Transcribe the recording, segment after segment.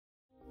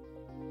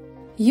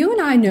You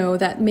and I know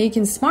that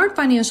making smart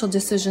financial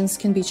decisions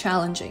can be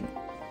challenging.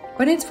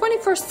 But in the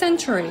 21st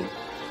century,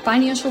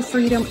 financial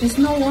freedom is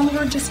no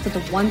longer just for the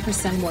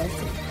 1%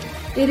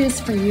 wealthy. It is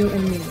for you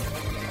and me.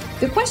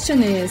 The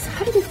question is,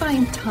 how do we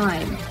find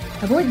time,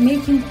 avoid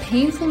making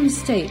painful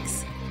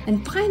mistakes,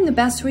 and find the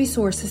best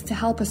resources to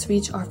help us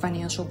reach our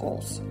financial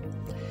goals?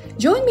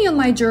 Join me on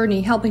my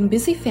journey helping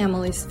busy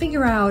families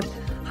figure out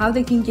how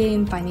they can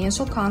gain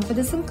financial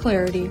confidence and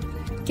clarity,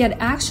 get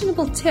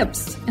actionable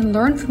tips, and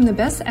learn from the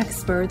best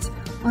experts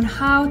on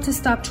how to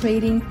stop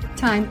trading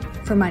time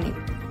for money.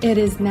 It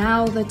is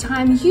now the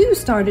time you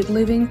started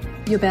living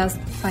your best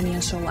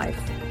financial life.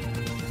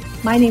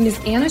 My name is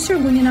Anna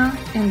Shergunina,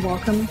 and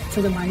welcome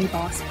to the Money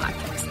Boss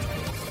Podcast.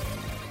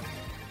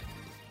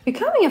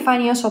 Becoming a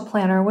financial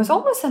planner was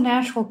almost a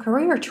natural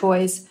career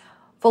choice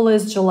for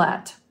Liz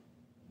Gillette.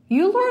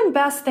 You learn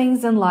best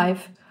things in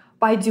life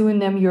by doing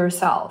them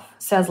yourself,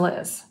 says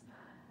Liz.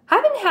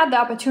 Having had the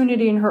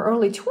opportunity in her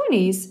early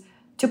 20s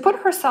to put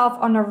herself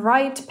on the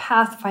right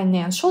path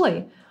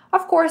financially,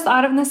 of course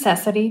out of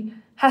necessity,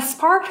 has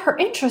sparked her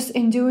interest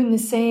in doing the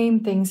same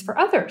things for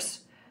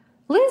others.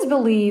 Liz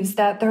believes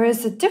that there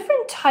is a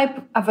different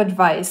type of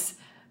advice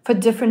for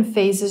different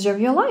phases of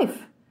your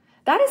life.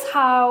 That is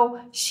how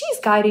she's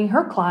guiding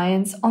her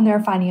clients on their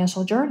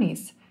financial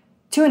journeys.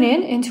 Tune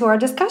in into our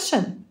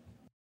discussion.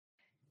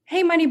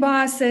 Hey, Money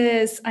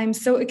Bosses. I'm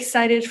so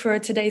excited for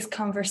today's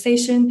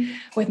conversation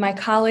with my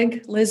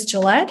colleague, Liz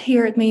Gillette,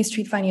 here at Main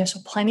Street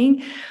Financial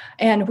Planning.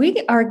 And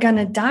we are going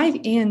to dive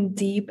in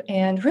deep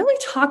and really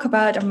talk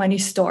about a money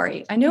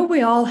story. I know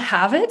we all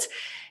have it,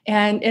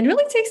 and it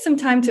really takes some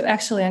time to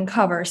actually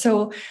uncover.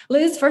 So,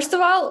 Liz, first of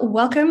all,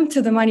 welcome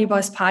to the Money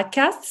Boss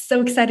Podcast.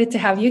 So excited to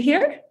have you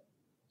here.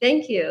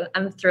 Thank you.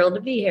 I'm thrilled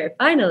to be here,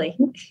 finally.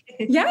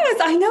 Yes,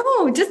 I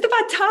know. Just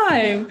about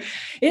time.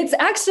 It's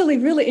actually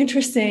really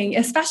interesting,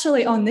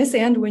 especially on this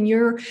end when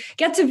you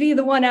get to be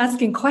the one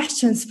asking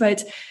questions.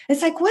 But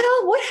it's like,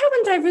 well, what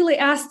haven't I really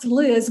asked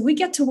Liz? We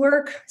get to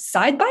work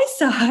side by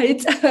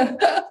side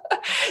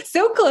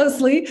so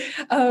closely.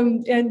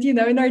 And, you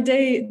know, in our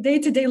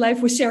day-to-day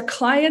life, we share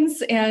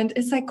clients. And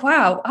it's like,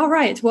 wow, all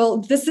right, well,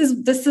 this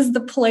is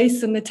the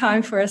place and the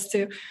time for us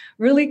to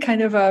really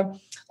kind of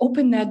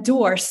open that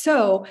door.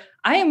 So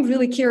I am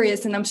really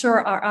curious, and I'm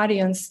sure our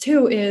audience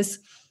too is,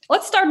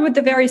 let's start with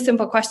the very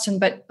simple question,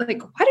 but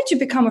like, why did you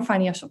become a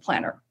financial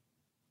planner?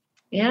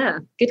 Yeah,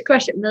 good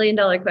question. $1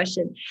 million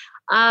question.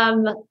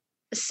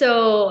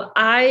 So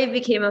I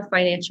became a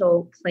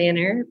financial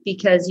planner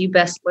because you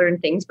best learn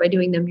things by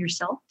doing them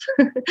yourself.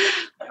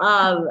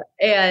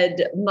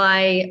 And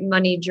my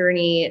money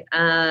journey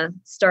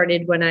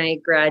started when I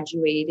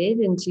graduated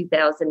in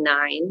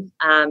 2009.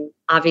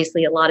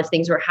 Obviously, a lot of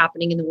things were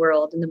happening in the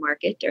world and the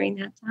market during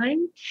that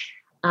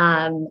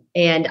time.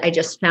 And I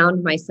just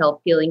found myself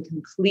feeling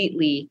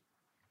completely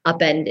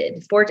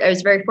upended. I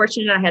was very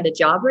fortunate. I had a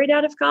job right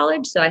out of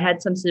college, so I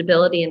had some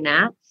stability in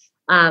that.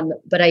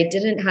 But I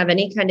didn't have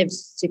any kind of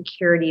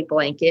security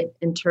blanket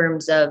in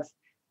terms of,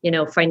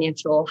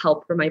 financial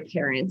help from my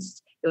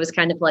parents. It was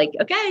kind of like,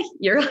 okay,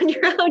 you're on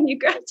your own. You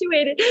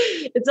graduated.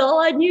 It's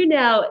all on you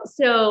now.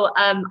 So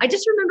I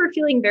just remember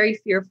feeling very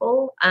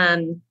fearful,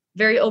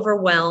 very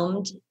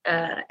overwhelmed,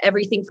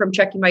 everything from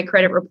checking my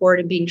credit report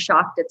and being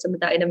shocked at some of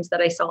the items that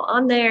I saw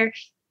on there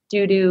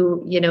due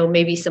to,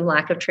 maybe some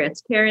lack of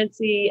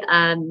transparency,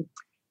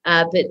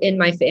 but in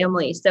my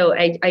family. So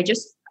I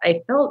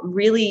felt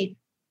really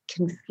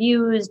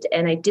confused,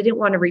 and I didn't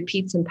want to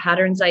repeat some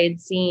patterns I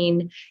had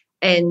seen.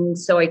 And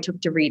so I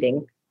took to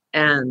reading.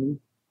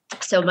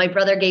 So my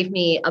brother gave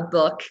me a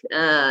book,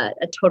 A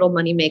Total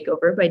Money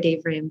Makeover by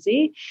Dave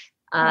Ramsey.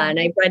 And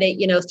I read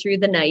it, through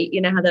the night. You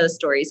know how those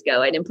stories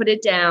go. I didn't put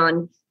it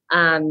down.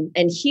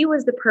 And he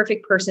was the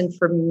perfect person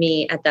for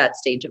me at that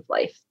stage of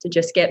life to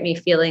just get me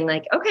feeling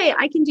like, okay,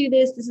 I can do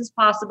this. This is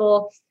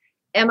possible.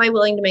 Am I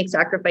willing to make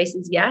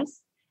sacrifices?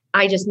 Yes.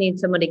 I just need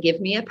someone to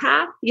give me a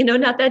path,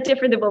 not that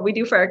different than what we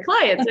do for our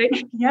clients, right?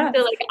 Yeah.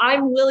 So like,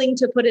 I'm willing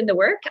to put in the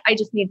work. I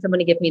just need someone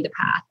to give me the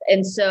path.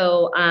 And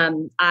so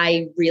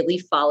I really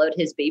followed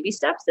his baby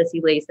steps as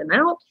he lays them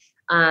out.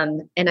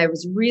 And I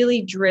was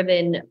really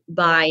driven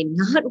by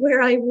not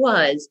where I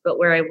was, but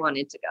where I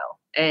wanted to go,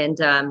 and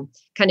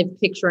kind of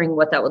picturing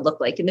what that would look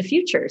like in the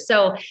future.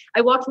 So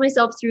I walked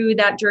myself through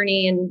that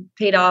journey and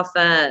paid off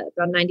about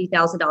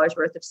 $90,000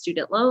 worth of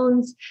student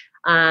loans.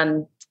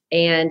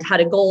 And had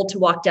a goal to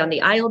walk down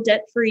the aisle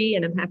debt-free.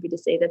 And I'm happy to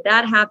say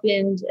that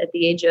happened at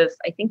the age of,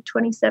 I think,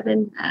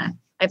 27.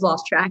 I've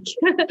lost track.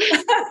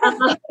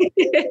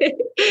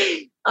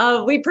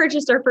 We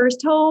purchased our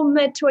first home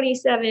at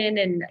 27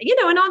 and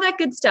all that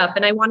good stuff.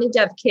 And I wanted to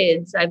have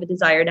kids. I have a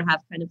desire to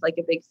have kind of like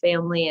a big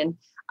family. And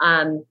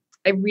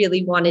I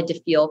really wanted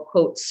to feel,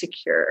 quote,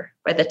 secure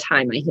by the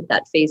time I hit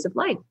that phase of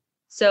life.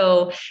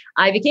 So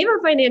I became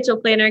a financial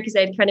planner because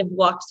I had kind of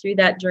walked through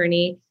that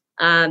journey.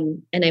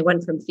 And I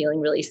went from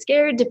feeling really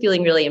scared to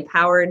feeling really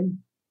empowered.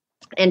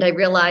 And I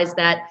realized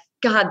that,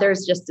 God,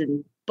 there's just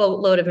a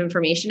boatload of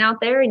information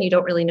out there and you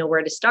don't really know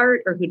where to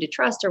start or who to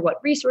trust or what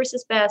resource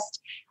is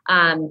best.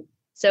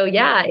 So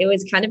yeah, it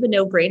was kind of a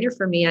no-brainer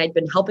for me. I'd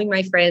been helping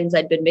my friends.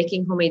 I'd been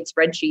making homemade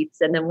spreadsheets.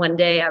 And then one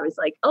day I was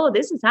like, oh,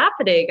 this is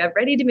happening. I'm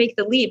ready to make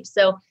the leap.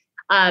 So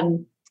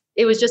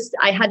it was just,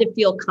 I had to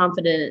feel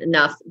confident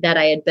enough that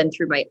I had been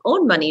through my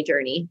own money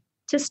journey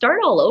to start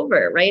all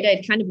over, right?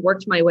 I'd kind of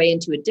worked my way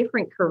into a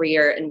different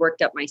career and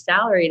worked up my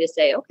salary to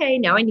say, okay,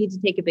 now I need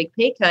to take a big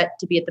pay cut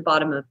to be at the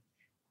bottom of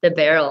the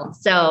barrel.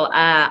 So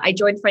I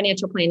joined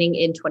financial planning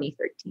in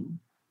 2013.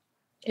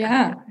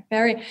 Yeah,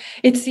 very.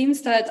 It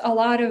seems that a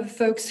lot of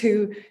folks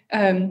who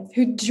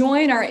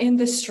join our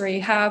industry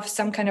have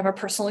some kind of a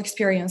personal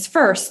experience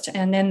first,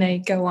 and then they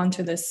go on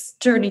to this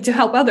journey to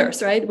help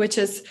others, right? Which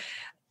is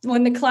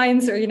when the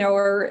clients or,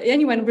 or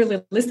anyone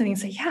really listening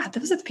say, yeah,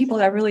 those are the people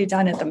that have really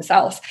done it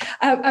themselves.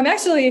 I'm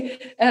actually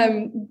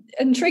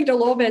intrigued a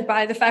little bit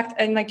by the fact,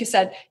 and like you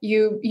said,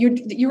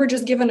 you were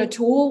just given a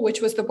tool, which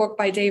was the book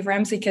by Dave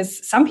Ramsey,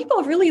 because some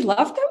people really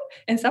love them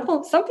and some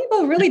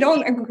people really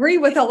don't agree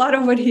with a lot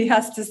of what he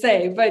has to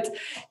say. But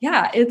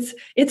yeah,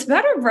 it's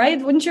better,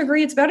 right? Wouldn't you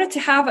agree? It's better to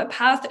have a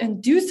path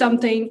and do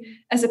something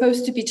as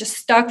opposed to be just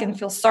stuck and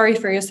feel sorry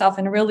for yourself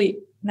and really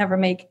never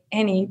make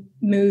any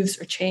moves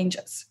or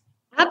changes.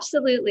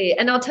 Absolutely.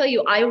 And I'll tell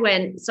you, I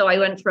went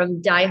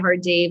from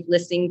diehard Dave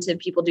listening to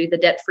people do the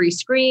debt-free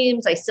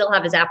screams. I still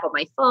have his app on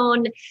my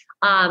phone.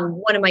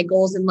 One of my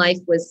goals in life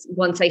was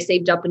once I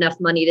saved up enough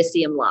money to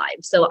see him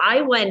live. So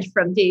I went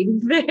from being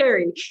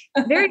very,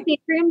 very Dave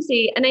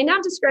Ramsey. And I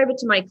now describe it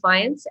to my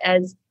clients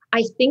as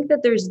I think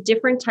that there's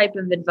different type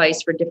of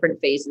advice for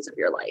different phases of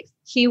your life.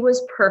 He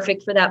was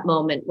perfect for that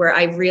moment where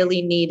I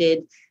really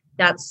needed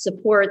that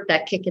support,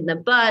 that kick in the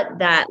butt,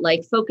 that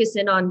like focus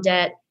in on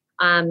debt.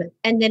 And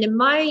then in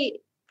my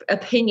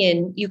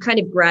opinion, you kind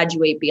of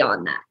graduate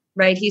beyond that,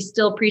 right? He's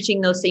still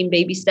preaching those same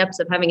baby steps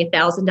of having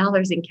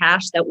 $1,000 in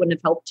cash that wouldn't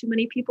have helped too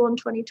many people in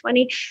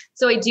 2020.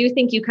 So I do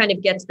think you kind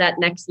of get to that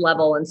next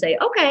level and say,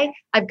 okay,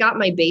 I've got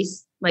my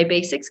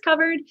basics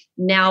covered.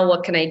 Now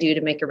what can I do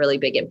to make a really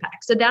big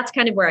impact? So that's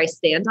kind of where I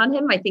stand on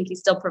him. I think he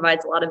still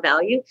provides a lot of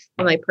value.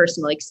 And my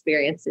personal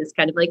experience is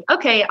kind of like,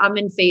 okay, I'm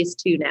in phase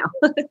 2 now.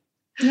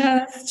 Yeah,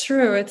 that's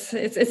true. It's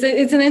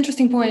an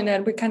interesting point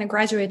that we kind of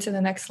graduate to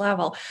the next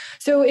level.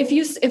 So if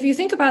you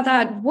think about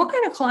that, what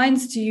kind of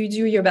clients do you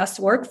do your best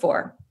work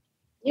for?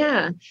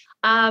 Yeah.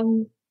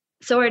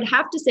 So I'd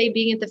have to say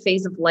being at the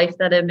phase of life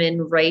that I'm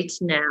in right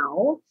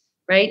now,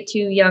 right? 2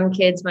 young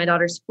kids, my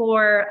daughter's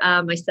 4,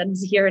 my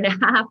son's a year and a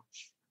half.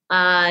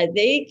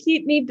 They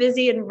keep me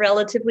busy and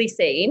relatively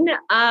sane.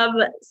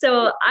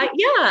 So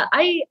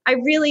I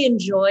really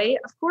enjoy,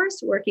 of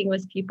course, working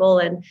with people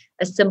in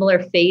a similar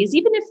phase,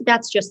 even if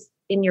that's just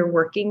in your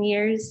working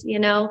years,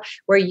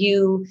 where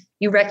you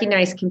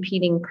recognize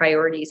competing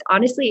priorities.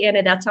 Honestly,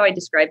 Anna, that's how I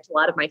describe to a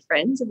lot of my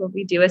friends of what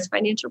we do as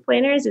financial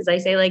planners is I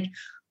say like,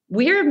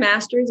 we're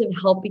masters of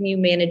helping you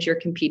manage your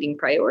competing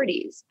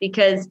priorities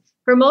because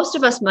for most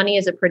of us, money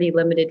is a pretty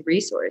limited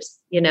resource,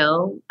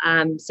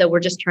 so we're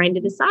just trying to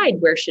decide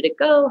where should it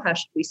go? How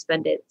should we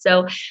spend it?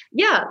 So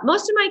yeah,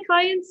 most of my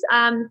clients,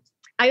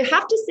 I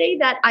have to say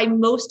that I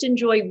most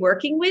enjoy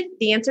working with.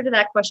 The answer to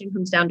that question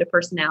comes down to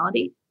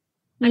personality.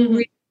 Mm-hmm.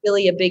 I'm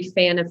really a big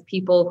fan of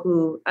people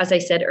who, as I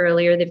said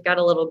earlier, they've got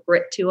a little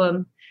grit to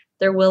them.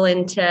 They're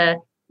willing to,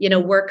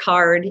 work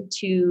hard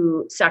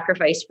to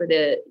sacrifice for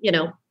their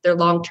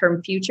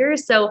long-term future.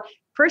 So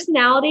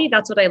personality,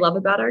 that's what I love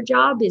about our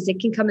job is it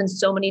can come in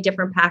so many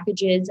different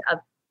packages of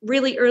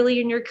really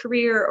early in your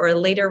career or a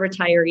later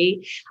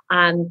retiree.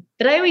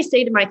 But I always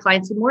say to my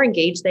clients, the more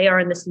engaged they are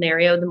in the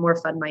scenario, the more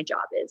fun my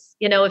job is.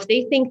 If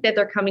they think that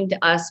they're coming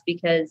to us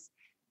because,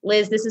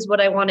 Liz, this is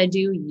what I want to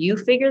do, you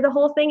figure the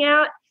whole thing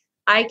out.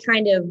 I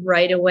kind of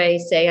right away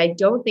say, I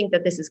don't think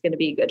that this is going to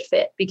be a good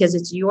fit because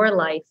it's your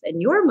life and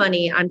your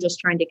money. I'm just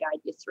trying to guide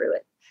you through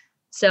it.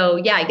 So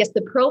yeah, I guess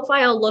the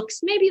profile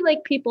looks maybe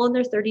like people in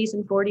their 30s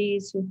and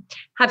 40s who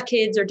have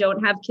kids or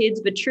don't have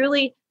kids, but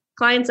truly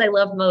clients I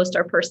love most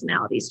are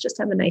personalities, just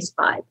have a nice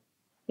vibe.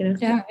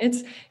 Yeah,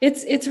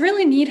 it's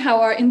really neat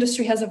how our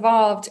industry has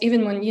evolved,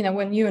 even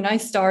when you and I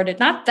started,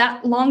 not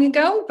that long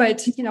ago,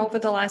 but over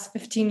the last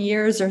 15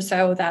 years or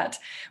so, that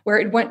where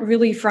it went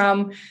really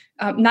from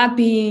not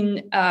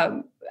being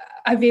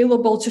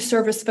available to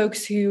service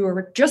folks who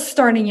are just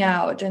starting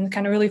out and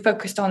kind of really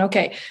focused on,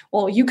 okay,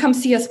 well, you come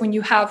see us when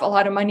you have a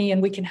lot of money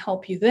and we can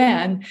help you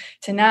then,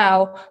 to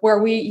now where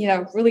we,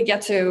 really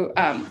get to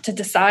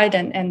decide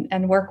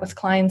and work with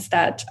clients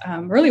that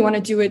really want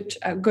to do it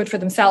good for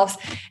themselves.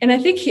 And I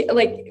think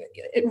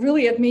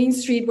really at Main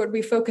Street, what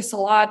we focus a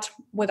lot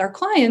with our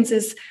clients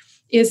is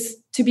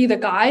to be the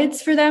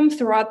guides for them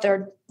throughout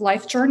their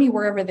life journey,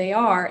 wherever they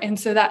are. And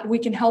so that we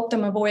can help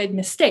them avoid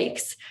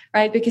mistakes,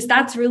 right? Because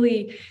that's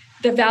really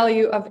the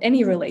value of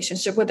any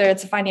relationship, whether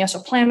it's a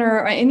financial planner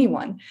or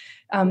anyone.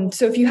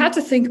 So if you had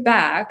to think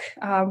back,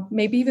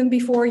 maybe even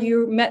before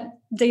you met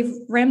Dave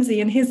Ramsey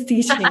and his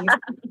teachings,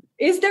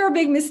 is there a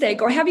big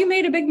mistake, or have you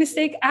made a big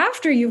mistake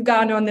after you've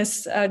gone on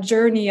this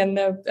journey and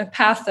the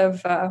path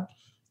of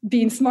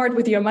being smart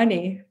with your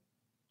money?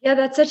 Yeah,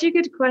 that's such a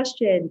good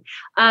question.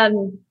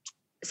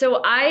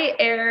 So I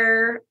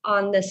err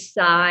on the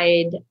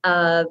side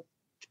of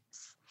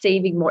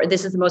saving more.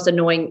 This is the most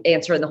annoying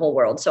answer in the whole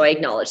world. So I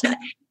acknowledge that.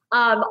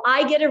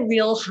 I get a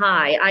real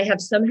high. I have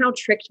somehow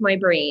tricked my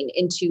brain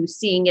into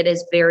seeing it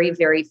as very,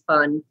 very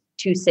fun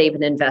to save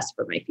and invest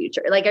for my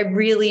future. Like I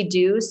really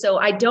do. So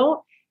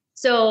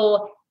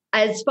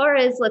as far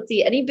as, let's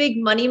see, any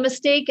big money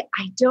mistake,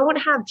 I don't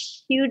have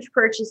huge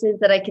purchases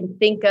that I can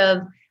think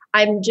of.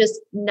 I'm just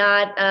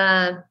not,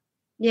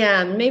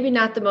 maybe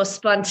not the most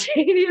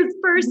spontaneous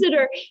person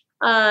or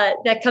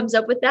that comes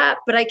up with that.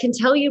 But I can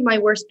tell you my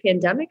worst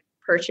pandemic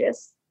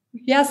purchase.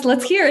 Yes,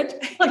 let's hear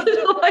it.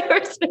 My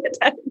worst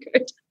pandemic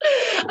purchase.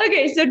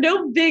 Okay, so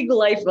no big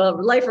life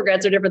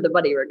regrets are different than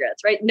money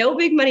regrets, right? No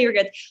big money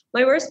regrets.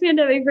 My worst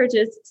pandemic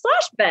purchase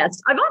 /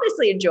 best. I'm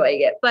honestly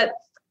enjoying it, but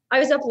I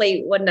was up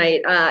late one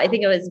night. I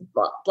think it was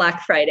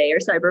Black Friday or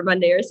Cyber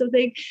Monday or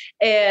something.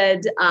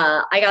 And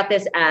I got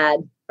this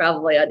ad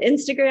probably on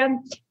Instagram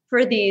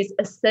for these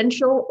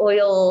essential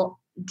oil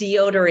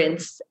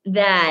deodorants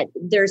that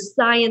there's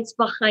science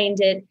behind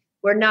it,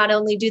 where not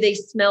only do they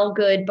smell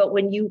good, but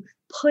when you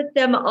put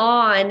them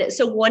on,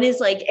 so one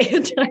is like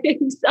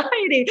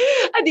anti-anxiety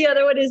and the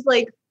other one is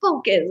like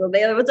focus and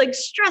the other one's like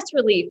stress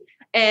relief.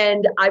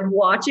 And I'm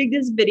watching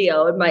this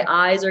video and my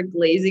eyes are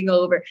glazing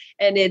over.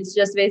 And it's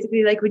just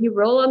basically like when you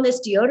roll on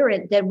this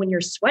deodorant, then when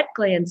your sweat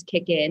glands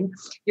kick in,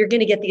 you're going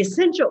to get the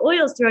essential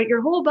oils throughout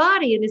your whole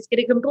body and it's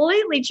going to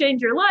completely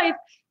change your life.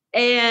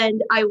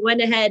 And I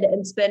went ahead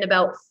and spent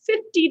about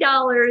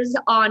 $50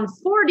 on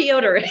 4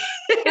 deodorants.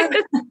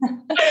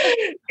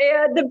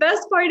 And the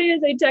best part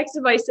is I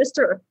texted my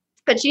sister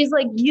and she's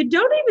like, you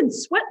don't even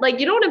sweat. Like,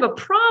 you don't have a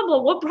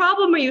problem. What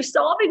problem are you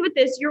solving with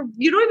this?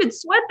 You don't even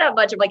sweat that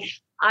much. I'm like,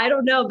 I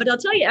don't know. But I'll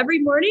tell you, every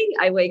morning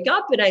I wake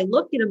up and I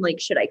look and I'm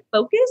like, should I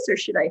focus or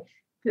should I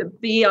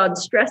be on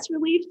stress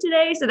relief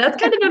today? So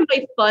that's kind of been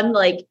my fun,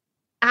 like,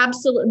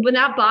 absolute. When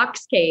that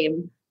box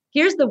came,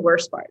 here's the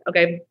worst part.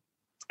 Okay.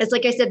 It's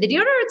like I said, the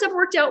deodorants have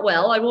worked out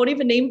well. I won't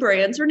even name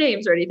brands or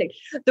names or anything.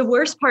 The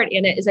worst part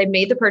in it is I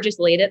made the purchase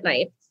late at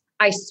night.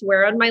 I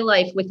swear on my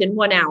life, within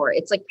 1 hour,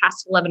 it's like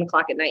past 11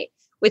 o'clock at night.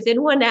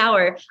 Within 1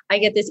 hour, I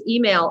get this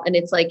email and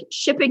it's like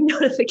shipping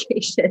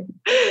notification.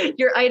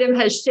 Your item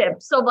has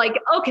shipped. So I'm like,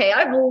 okay,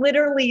 I'm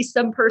literally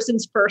some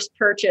person's first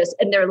purchase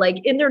and they're like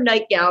in their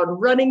nightgown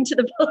running to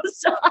the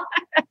post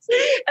office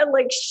and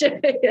like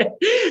shipping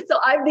it. So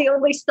I'm the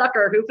only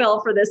sucker who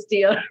fell for this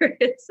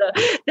deodorant. So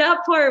that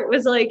part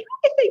was like,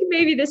 I think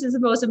maybe this is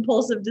the most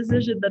impulsive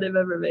decision that I've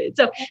ever made.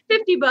 So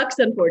 $50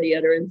 on 4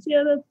 deodorants.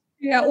 Yeah, that's.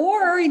 Yeah,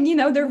 or,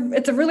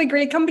 it's a really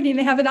great company and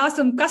they have an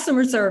awesome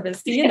customer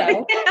service,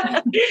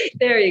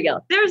 There you go.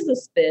 There's the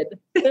spin.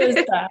 There's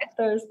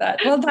that.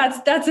 Well,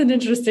 that's an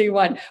interesting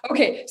one.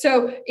 Okay,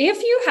 so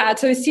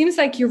it seems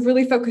like you're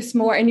really focused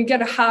more and you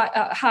get a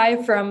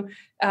high from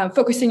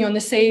focusing on the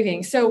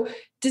savings. So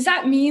does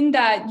that mean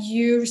that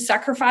you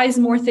sacrifice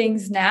more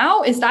things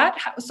now?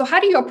 So how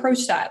do you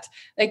approach that?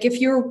 Like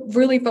if you're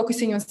really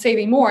focusing on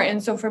saving more,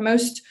 and so for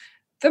most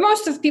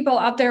of people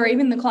out there,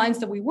 even the clients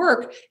that we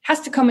work,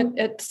 has to come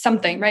at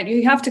something, right?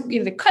 You have to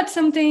either cut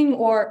something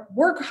or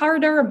work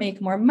harder or make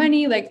more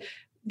money. Like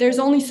there's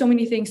only so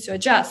many things to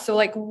adjust. So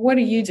like, what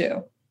do you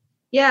do?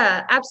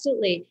 Yeah,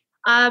 absolutely.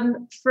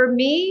 For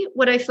me,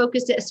 what I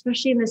focused at,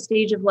 especially in this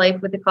stage of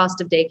life with the cost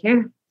of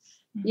daycare,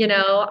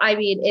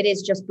 it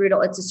is just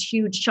brutal. It's this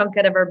huge chunk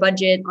out of our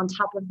budget on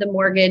top of the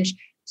mortgage.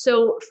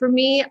 So for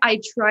me, I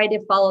try to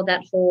follow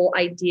that whole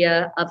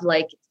idea of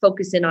like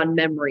focusing on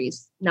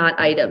memories, not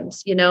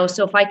items,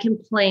 So if I can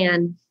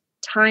plan,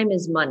 time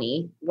is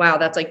money. Wow,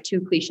 that's like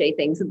 2 cliche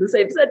things in the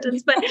same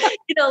sentence. But,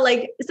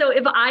 so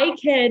if I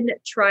can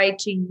try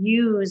to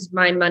use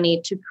my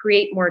money to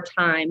create more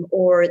time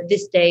or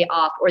this day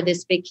off or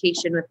this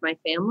vacation with my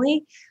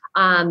family,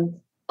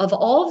 of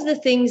all of the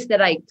things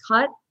that I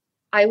cut,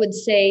 I would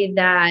say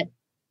that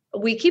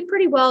we keep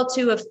pretty well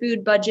to a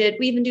food budget.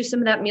 We even do some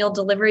of that meal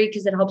delivery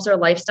because it helps our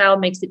lifestyle,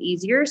 makes it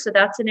easier. So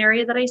that's an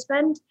area that I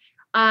spend.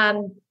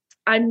 I'm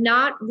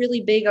not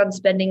really big on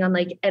spending on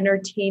like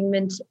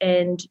entertainment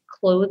and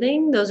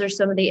clothing. Those are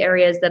some of the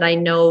areas that I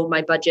know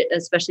my budget,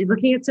 especially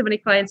looking at so many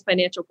clients'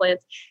 financial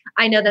plans.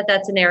 I know that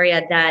that's an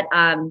area that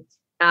I'm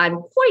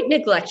quite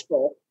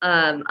neglectful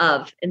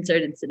of in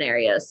certain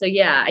scenarios. So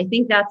yeah, I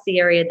think that's the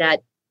area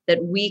that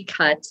we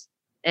cut.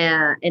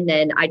 And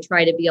then I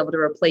try to be able to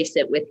replace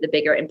it with the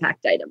bigger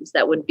impact items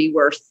that would be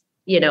worth,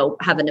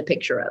 having a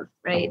picture of,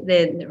 right?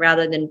 Then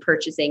rather than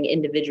purchasing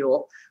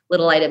individual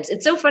little items.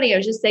 It's so funny. I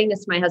was just saying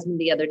this to my husband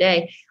the other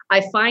day.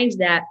 I find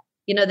that,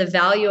 the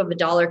value of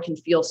 $1 can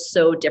feel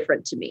so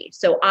different to me.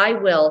 So I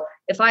will,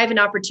 if I have an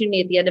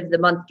opportunity at the end of the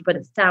month to put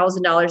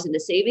 $1,000 into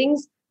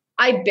savings,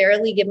 I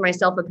barely give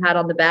myself a pat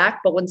on the back,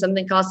 but when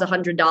something costs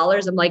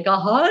 $100, I'm like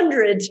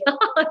 $100. So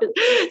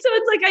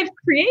it's like I've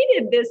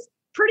created this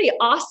pretty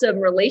awesome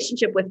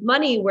relationship with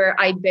money where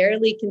I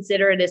barely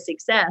consider it a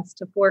success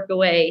to fork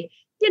away,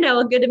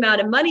 a good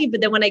amount of money. But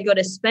then when I go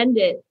to spend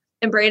it,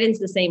 And Brandon's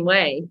the same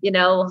way,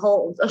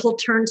 he'll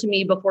turn to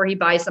me before he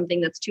buys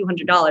something that's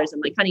 $200. I'm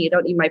like, honey, you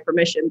don't need my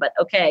permission, but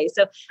okay.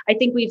 So I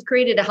think we've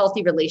created a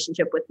healthy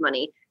relationship with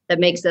money that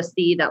makes us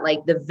see that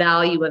like the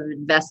value of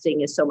investing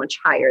is so much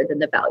higher than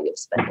the value of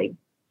spending.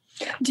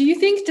 Do you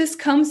think this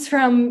comes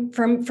from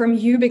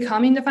you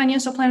becoming the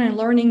financial planner and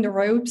learning the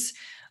ropes?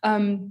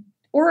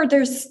 Or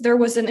there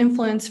was an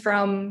influence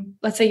from,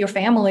 let's say, your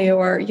family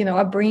or,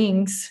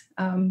 upbringings.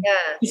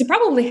 You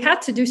probably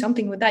had to do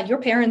something with that. Your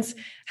parents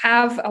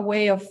have a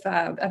way of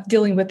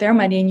dealing with their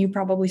money, and you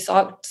probably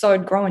saw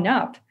it growing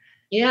up.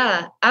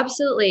 Yeah,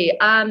 absolutely.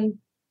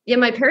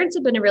 My parents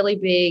have been a really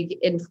big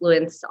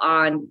influence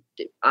on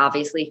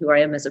obviously who I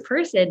am as a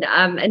person,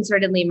 and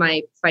certainly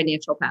my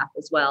financial path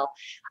as well.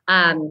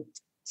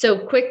 So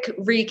quick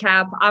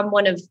recap, I'm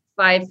one of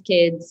 5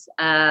 kids.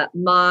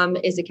 Mom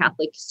is a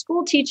Catholic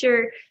school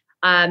teacher.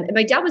 And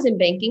my dad was in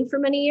banking for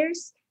many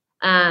years.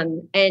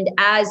 And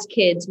as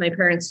kids, my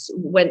parents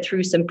went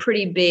through some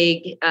pretty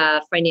big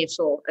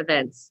financial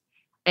events.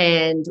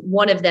 And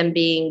one of them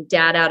being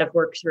dad out of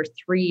work for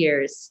 3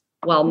 years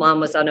while mom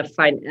was on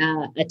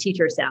a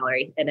teacher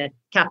salary and a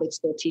Catholic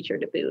school teacher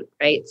to boot,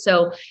 right?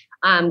 So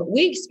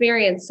we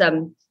experienced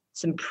some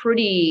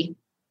pretty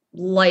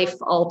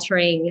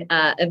life-altering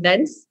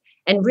events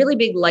and really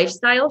big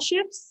lifestyle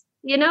shifts,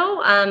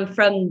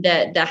 from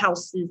the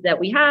houses that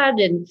we had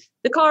and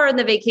the car and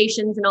the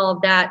vacations and all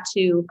of that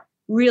to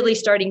really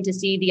starting to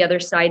see the other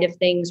side of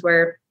things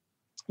where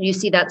you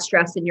see that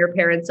stress in your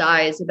parents'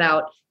 eyes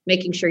about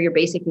making sure your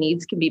basic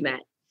needs can be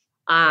met.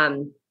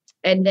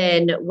 And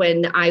then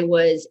when I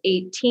was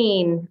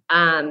 18,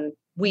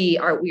 we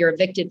are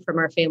evicted from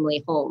our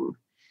family home,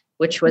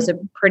 which was a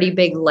pretty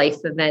big life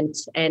event.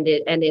 And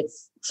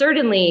it's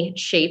certainly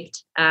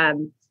shaped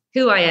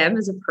who I am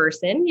as a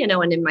person,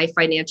 and in my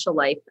financial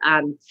life.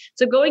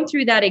 So going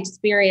through that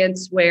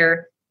experience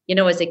where,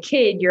 as a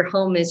kid, your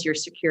home is your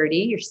security,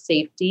 your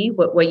safety,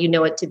 what you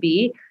know it to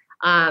be.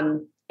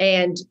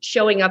 And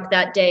showing up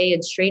that day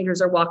and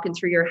strangers are walking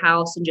through your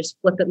house and just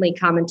flippantly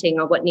commenting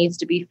on what needs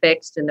to be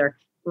fixed. And they're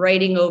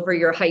writing over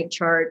your height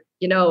chart,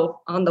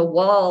 on the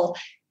wall.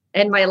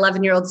 And my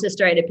 11-year-old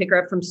sister, I had to pick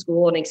her up from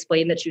school and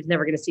explain that she was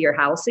never going to see her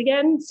house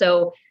again.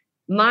 So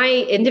my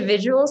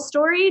individual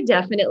story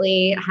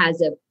definitely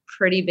has a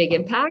pretty big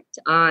impact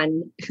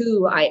on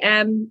who I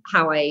am,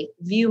 how I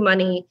view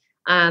money,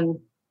 and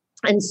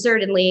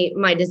certainly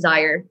my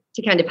desire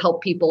to kind of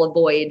help people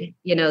avoid,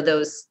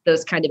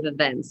 those kind of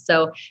events.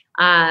 So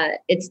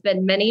it's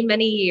been many,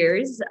 many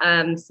years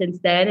since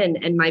then.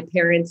 And my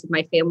parents and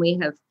my family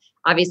have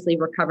obviously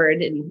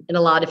recovered in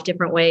a lot of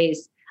different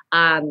ways.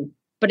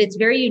 But it's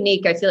very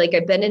unique. I feel like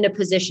I've been in a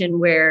position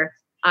where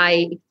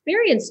I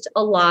experienced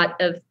a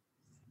lot of,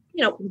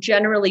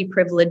 generally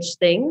privileged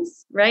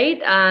things, right?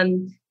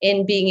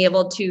 In being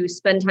able to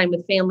spend time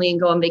with family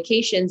and go on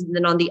vacations. And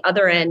then on the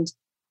other end,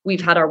 we've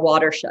had our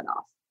water shut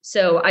off.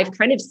 So I've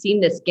kind of seen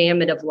this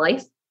gamut of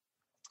life,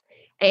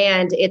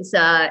 and it's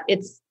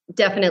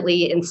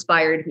definitely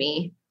inspired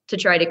me to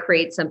try to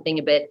create something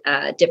a bit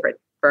different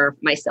for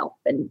myself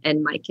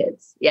and my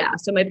kids. Yeah.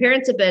 So my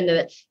parents have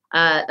been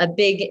a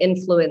big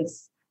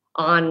influence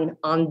on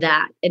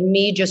that, and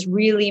me just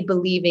really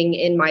believing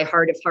in my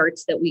heart of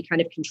hearts that we kind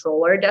of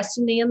control our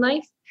destiny in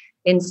life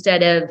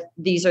instead of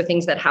these are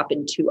things that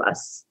happen to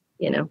us,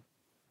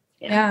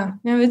 Yeah,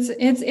 no, it's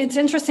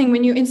interesting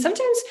when and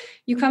sometimes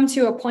you come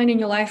to a point in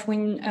your life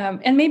when,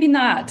 and maybe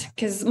not,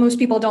 because most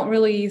people don't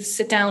really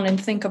sit down and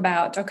think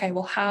about, okay,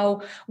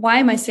 well, why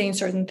am I saying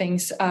certain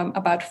things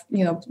about,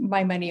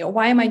 my money, or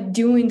why am I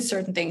doing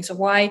certain things? Or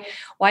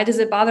why does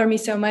it bother me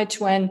so much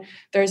when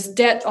there's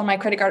debt on my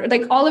credit card?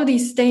 Like all of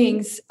these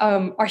things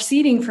are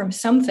seeding from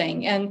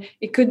something, and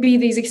it could be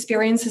these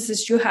experiences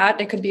that you had.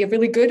 They could be a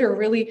really good or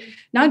really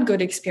not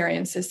good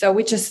experiences. So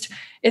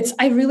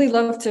I really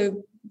love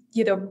to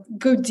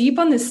go deep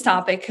on this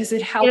topic because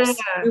it helps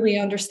really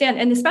understand.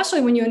 And especially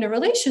when you're in a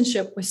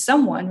relationship with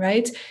someone,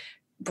 right?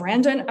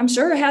 Brandon, I'm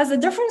sure, has a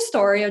different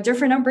story, a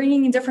different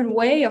upbringing, a different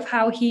way of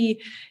how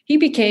he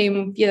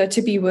became,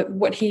 to be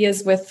what he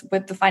is with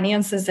the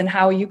finances and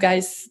how you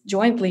guys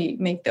jointly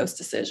make those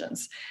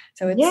decisions.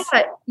 So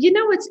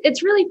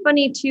it's really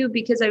funny too,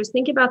 because I was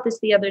thinking about this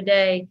the other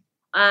day.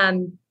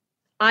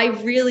 I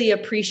really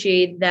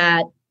appreciate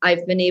that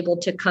I've been able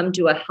to come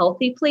to a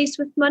healthy place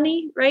with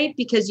money, right?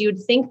 Because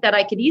you'd think that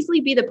I could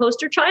easily be the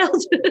poster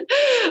child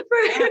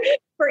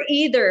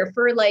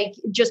for like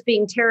just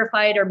being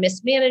terrified or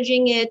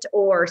mismanaging it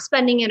or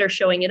spending it or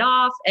showing it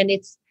off. And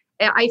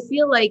I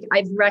feel like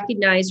I've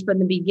recognized from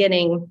the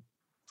beginning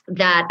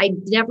that I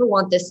never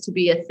want this to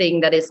be a thing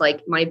that is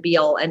like my be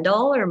all end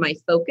all or my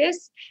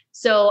focus.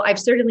 So I've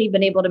certainly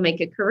been able to make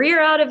a career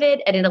out of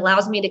it, and it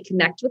allows me to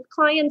connect with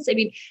clients. I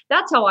mean,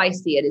 that's how I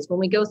see it, is when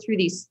we go through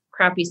these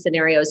crappy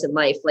scenarios in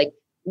life, like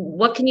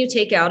what can you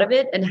take out of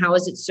it and how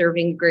is it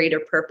serving greater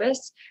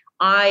purpose?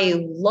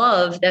 I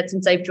love that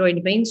since I've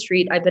joined Main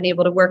Street, I've been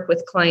able to work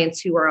with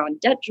clients who are on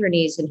debt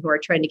journeys and who are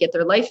trying to get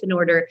their life in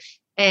order.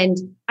 And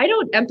I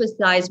don't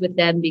empathize with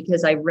them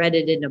because I read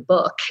it in a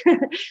book.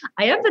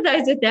 I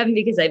empathize with them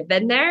because I've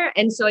been there.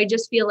 And so I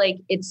just feel like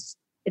it's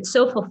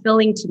so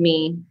fulfilling to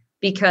me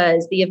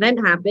because the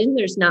event happened.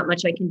 There's not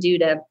much I can do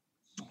to,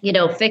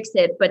 fix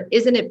it. But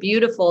isn't it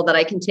beautiful that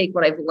I can take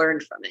what I've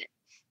learned from it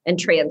and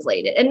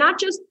translate it? And not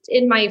just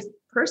in my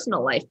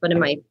personal life, but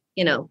in my,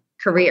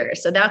 career.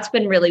 So that's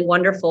been really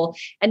wonderful.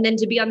 And then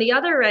to be on the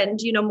other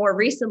end, more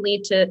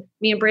recently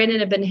me and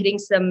Brandon have been hitting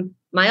some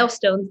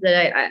milestones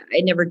that I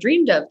never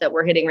dreamed of that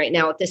we're hitting right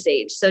now at this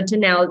age. So to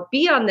now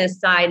be on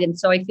this side. And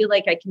so I feel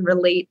like I can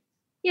relate,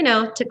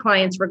 to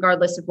clients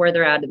regardless of where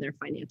they're at in their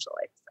financial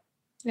life.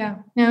 Yeah,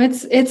 no,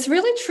 it's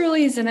really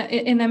truly is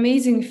an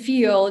amazing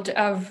field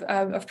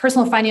of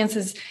personal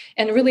finances,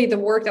 and really the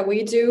work that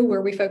we do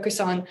where we focus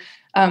on,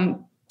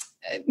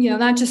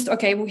 not just,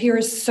 okay, well,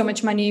 here's so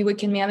much money we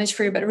can manage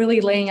for you, but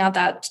really laying out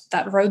that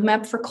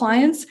roadmap for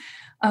clients.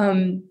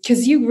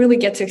 Because you really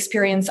get to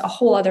experience a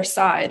whole other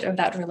side of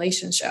that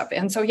relationship.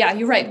 And so, yeah,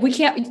 you're right. We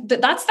can't,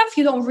 that stuff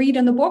you don't read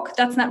in the book.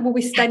 That's not what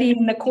we study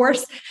in the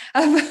course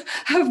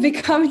of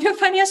becoming a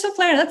financial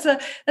planner.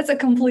 That's a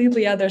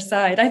completely other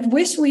side. I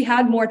wish we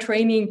had more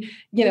training,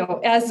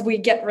 as we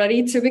get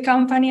ready to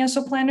become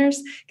financial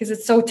planners, because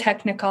it's so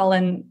technical,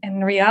 and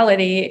in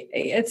reality,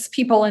 it's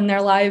people in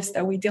their lives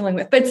that we're dealing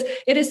with. But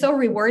it is so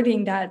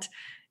rewarding that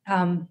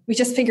we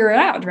just figure it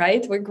out,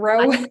 right? We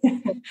grow.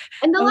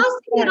 And the last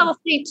thing that I'll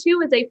say too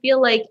is I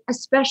feel like,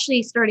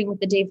 especially starting with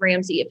the Dave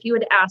Ramsey, if you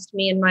had asked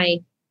me in my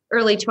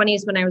early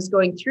 20s when I was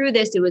going through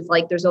this, it was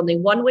like, there's only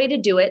one way to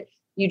do it.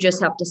 You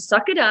just have to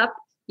suck it up.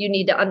 You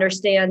need to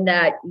understand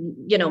that,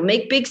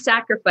 make big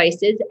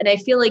sacrifices. And I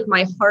feel like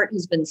my heart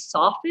has been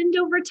softened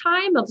over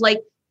time of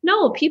like,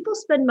 no, people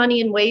spend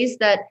money in ways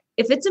that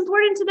if it's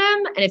important to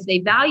them and if they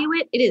value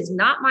it, it is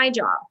not my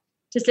job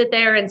to sit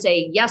there and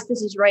say, yes,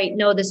 this is right.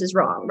 No, this is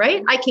wrong,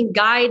 right? I can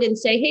guide and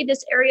say, hey,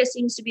 this area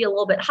seems to be a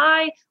little bit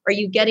high. Are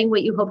you getting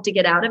what you hope to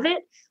get out of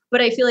it?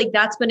 But I feel like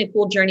that's been a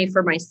cool journey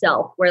for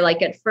myself, where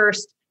like at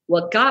first,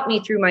 what got me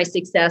through my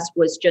success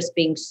was just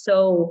being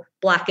so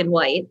black and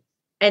white.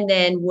 And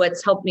then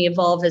what's helped me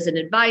evolve as an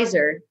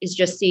advisor is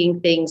just seeing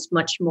things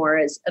much more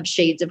as of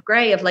shades of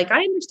gray of like,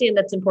 I understand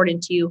that's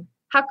important to you.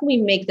 How can we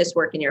make this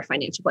work in your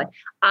financial plan?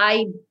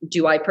 I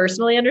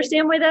personally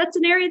understand why that's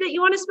an area that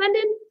you want to spend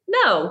in?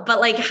 No, but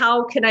like,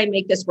 how can I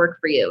make this work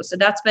for you? So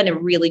that's been a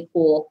really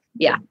cool,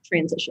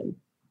 transition.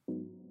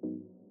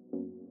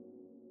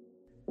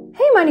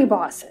 Hey, money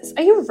bosses,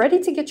 are you ready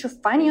to get your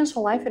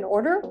financial life in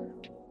order?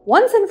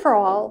 Once and for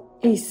all,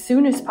 as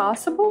soon as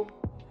possible?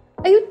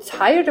 Are you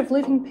tired of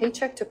living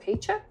paycheck to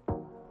paycheck?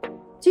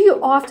 Do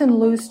you often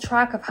lose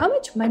track of how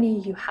much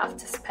money you have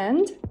to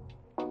spend?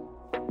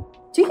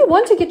 Do you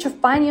want to get your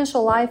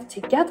financial life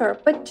together,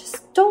 but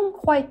just don't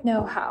quite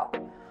know how?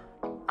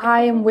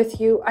 I am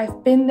with you.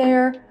 I've been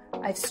there.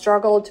 I've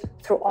struggled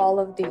through all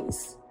of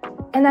these.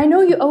 And I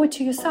know you owe it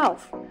to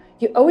yourself.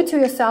 You owe it to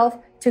yourself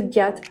to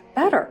get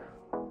better.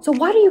 So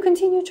why do you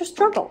continue to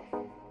struggle?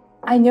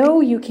 I know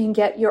you can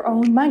get your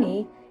own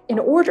money in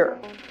order.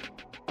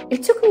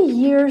 It took me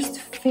years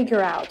to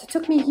figure out. It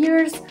took me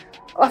years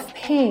of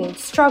pain,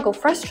 struggle,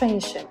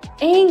 frustration,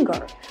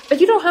 anger. But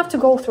you don't have to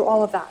go through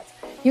all of that.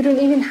 You don't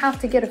even have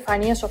to get a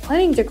financial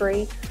planning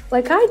degree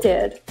like I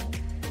did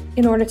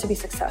in order to be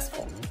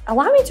successful.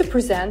 Allow me to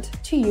present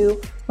to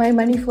you my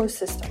money flow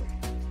system,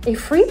 a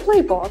free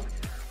playbook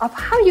of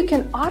how you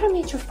can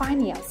automate your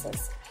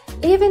finances,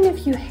 even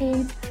if you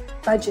hate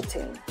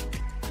budgeting.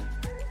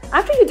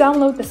 After you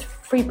download this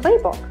free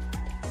playbook,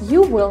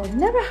 you will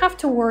never have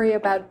to worry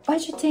about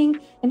budgeting,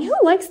 and who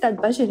likes that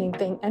budgeting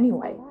thing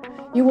anyway?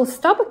 You will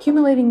stop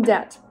accumulating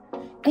debt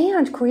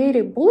and create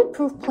a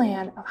bulletproof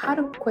plan of how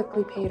to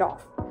quickly pay it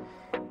off.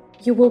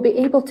 You will be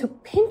able to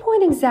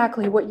pinpoint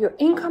exactly what your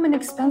income and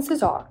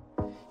expenses are.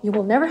 You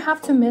will never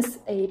have to miss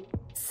a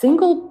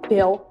single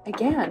bill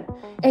again.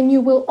 And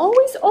you will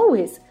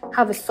always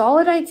have a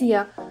solid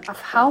idea of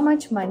how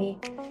much money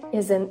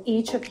is in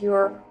each of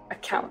your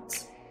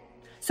accounts.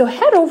 So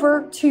head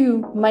over to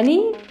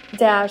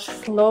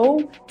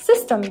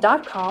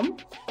money-flowsystem.com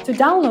to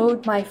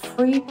download my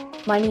free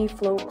Money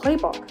Flow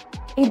Playbook,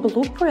 a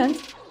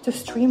blueprint to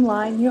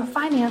streamline your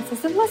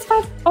finances in less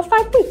than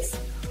 5 weeks.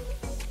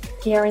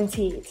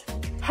 Guaranteed.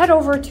 Head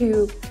over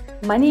to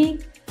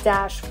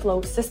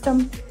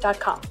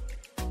money-flowsystem.com.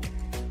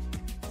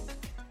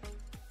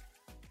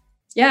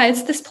 Yeah,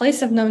 it's this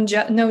place of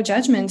no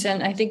judgment,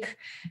 and I think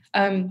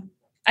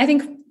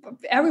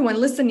everyone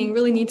listening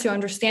really needs to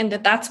understand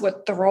that that's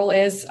what the role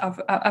is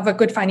of a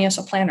good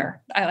financial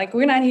planner.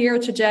 We're not here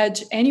to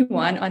judge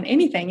anyone on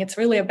anything. It's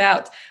really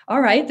about,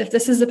 all right, if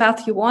this is the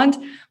path you want,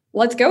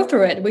 let's go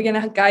through it. We're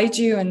going to guide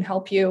you and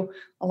help you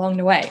along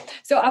the way.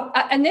 So,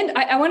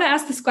 I want to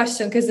ask this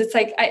question because it's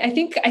like, I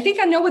think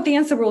I know what the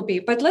answer will be,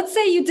 but let's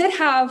say you did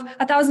have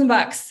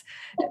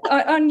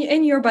 $1,000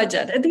 in your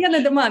budget at the end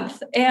of the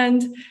month,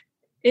 and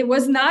It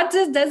was not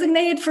just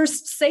designated for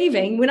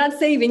saving. We're not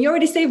saving. You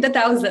already saved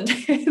 1,000.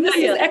 This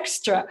is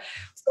extra.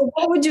 So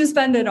what would you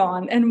spend it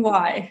on and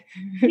why?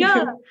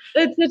 Yeah,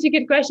 that's such a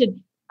good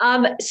question.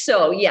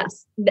 So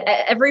yes,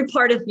 every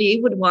part of me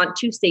would want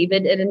to save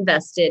it and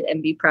invest it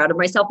and be proud of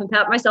myself and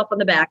pat myself on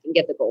the back and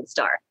get the gold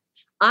star.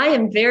 I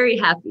am very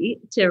happy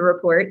to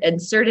report,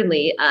 and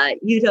certainly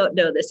you don't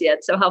know this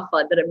yet, so how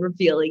fun that I'm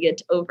revealing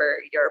it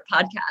over your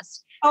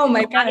podcast. Oh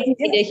my God.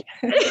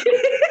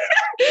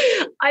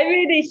 I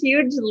made a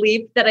huge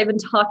leap that I've been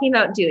talking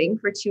about doing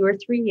for 2 or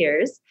 3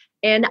 years.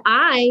 And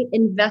I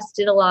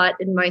invested a lot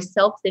in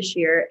myself this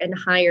year and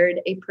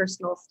hired a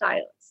personal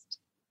stylist.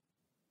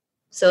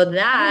 So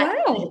that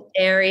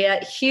area,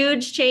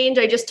 huge change.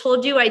 I just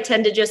told you, I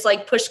tend to just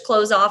like push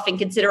clothes off and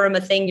consider them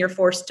a thing you're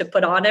forced to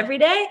put on every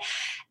day.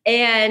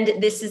 And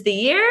this is the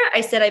year I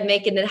said I'm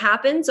making it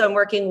happen. So I'm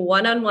working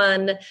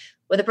one-on-one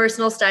with a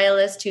personal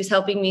stylist who's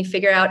helping me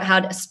figure out how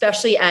to,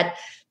 especially at,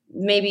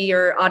 maybe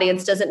your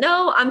audience doesn't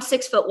know, I'm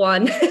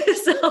 6'1".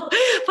 So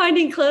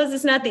finding clothes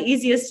is not the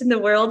easiest in the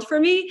world for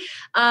me.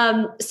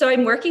 So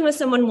I'm working with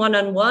someone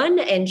one-on-one,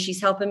 and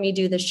she's helping me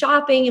do the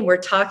shopping, and we're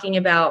talking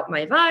about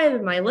my vibe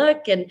and my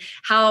look and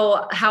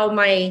how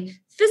my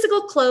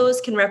physical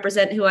clothes can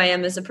represent who I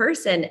am as a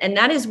person. And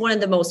that is one of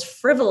the most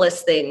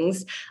frivolous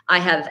things I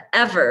have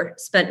ever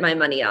spent my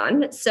money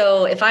on.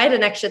 So if I had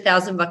an extra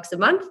 $1,000 a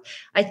month,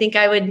 I think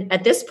I would,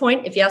 at this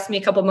point, if you asked me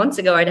a couple months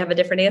ago, I'd have a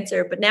different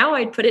answer. But now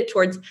I'd put it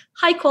towards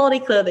high quality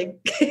clothing.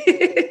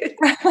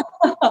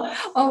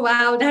 Oh,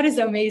 wow. That is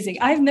amazing.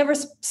 I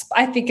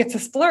think it's a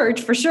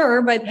splurge for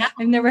sure, but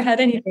I've never had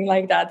anything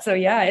like that. So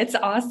yeah, it's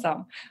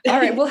awesome. All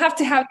right. We'll have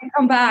to have you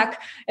come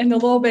back in a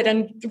little bit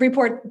and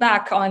report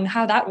back on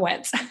how that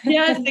went.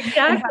 Yes,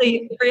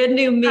 exactly. Brand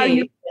new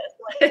me.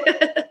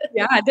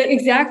 Yeah,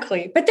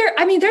 exactly. But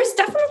there's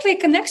definitely a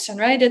connection,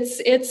 right?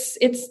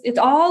 It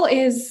all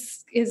is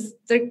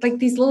like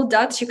these little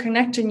dots you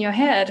connect in your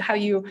head, how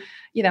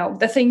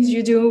the things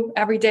you do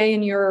every day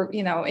in your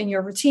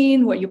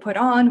routine, what you put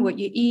on, what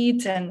you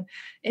eat. And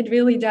it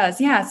really does.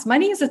 Yes.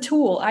 Money is a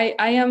tool. I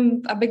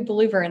am a big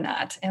believer in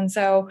that. And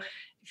so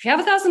if you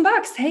have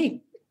 $1,000,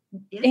 hey,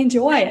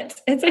 enjoy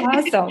it. It's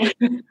awesome.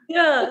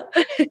 Yeah.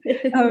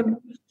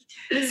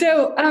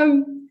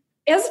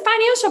 As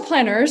financial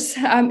planners,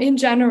 in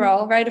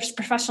general, right, as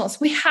professionals,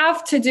 we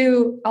have to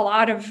do a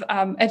lot of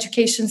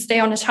education, stay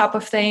on the top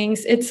of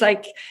things. It's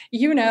like,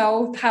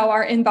 how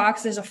our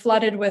inboxes are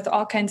flooded with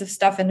all kinds of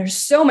stuff, and there's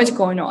so much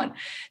going on.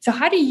 So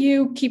how do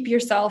you keep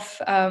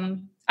yourself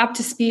up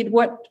to speed?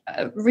 What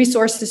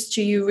resources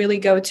do you really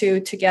go to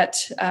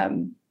get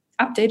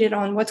updated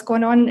on what's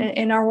going on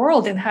in our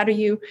world? And how do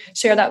you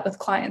share that with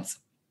clients?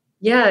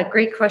 Yeah,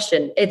 great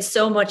question. It's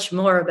so much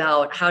more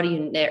about how do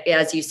you,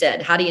 as you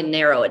said, how do you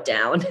narrow it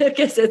down?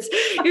 Because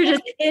you're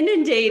just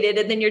inundated,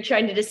 and then you're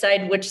trying to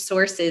decide which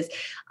sources.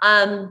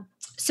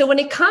 So when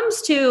it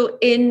comes to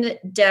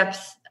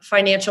in-depth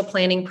financial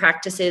planning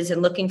practices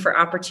and looking for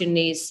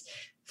opportunities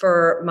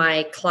for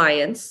my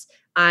clients,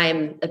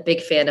 I'm a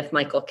big fan of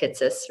Michael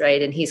Kitces,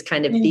 right? And he's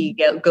kind of the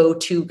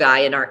go-to guy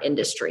in our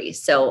industry.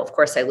 So of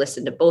course I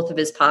listen to both of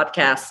his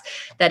podcasts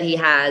that he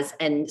has.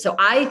 And so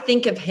I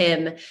think of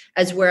him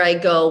as where I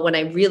go when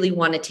I really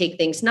want to take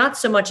things, not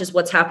so much as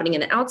what's happening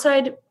in the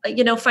outside,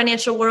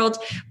 financial world,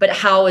 but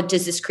how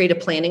does this create a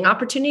planning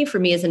opportunity for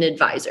me as an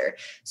advisor?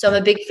 So I'm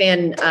a big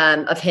fan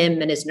of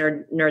him and his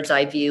Nerd's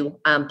Eye View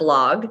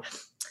blog.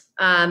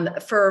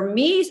 For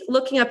me,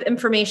 looking up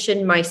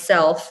information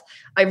myself,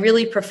 I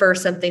really prefer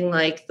something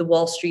like the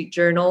Wall Street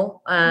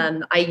Journal.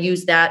 I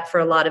use that for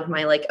a lot of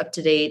my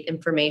up-to-date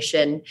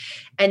information.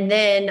 And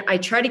then I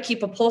try to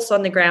keep a pulse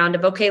on the ground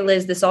of, okay,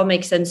 Liz, this all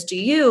makes sense to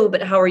you,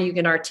 but how are you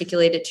going to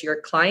articulate it to your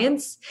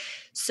clients?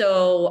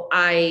 So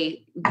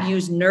I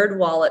use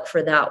NerdWallet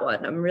for that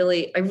one. I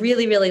really,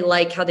 really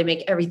like how they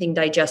make everything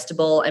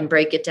digestible and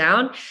break it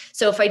down.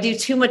 So if I do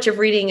too much of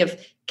reading of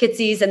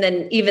Kitces and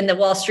then even the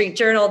Wall Street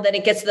Journal, then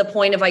it gets to the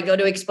point of I go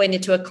to explain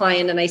it to a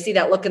client and I see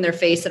that look in their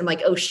face and I'm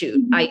like, oh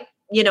shoot, I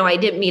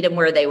didn't meet them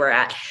where they were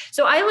at.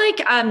 So I like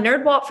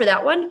NerdWallet for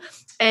that one.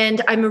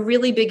 And I'm a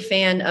really big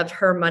fan of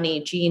Her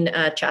Money, Jean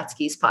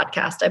Chatzky's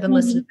podcast. I've been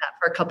listening to that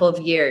for a couple of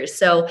years.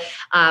 So,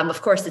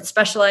 of course, it's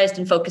specialized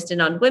and focused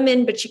in on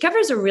women, but she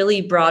covers a really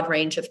broad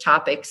range of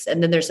topics.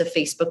 And then there's a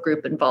Facebook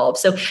group involved.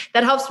 So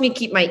that helps me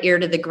keep my ear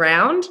to the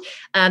ground.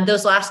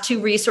 Those last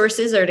two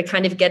resources are to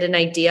kind of get an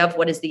idea of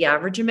what is the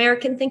average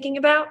American thinking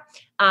about.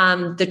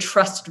 The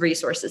trusted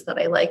resources that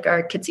I like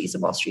are Kitces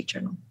and Wall Street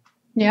Journal.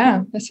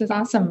 Yeah, this is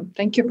awesome.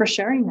 Thank you for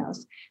sharing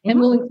those. And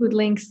we'll include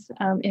links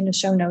in the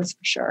show notes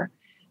for sure.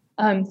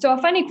 So a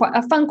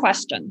fun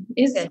question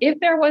is, if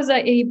there was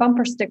a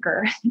bumper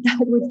sticker that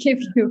would give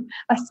you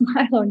a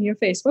smile on your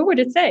face, what would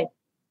it say?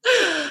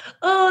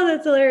 Oh,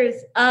 that's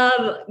hilarious.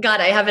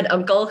 God, I have an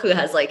uncle who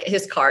has like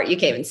his car. You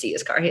can't even see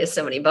his car. He has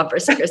so many bumper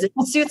stickers. It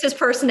suits his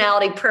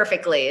personality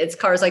perfectly. His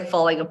car's like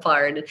falling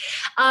apart.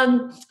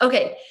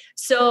 Okay.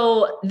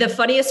 So the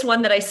funniest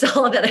one that I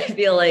saw that I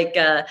feel like,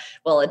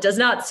 well, it does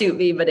not suit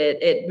me, but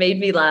it made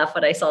me laugh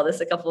when I saw this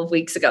a couple of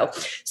weeks ago.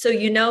 So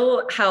you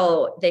know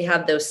how they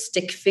have those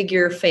stick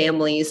figure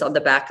families on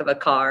the back of a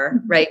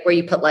car, right? Where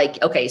you put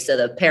like, okay, so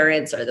the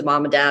parents or the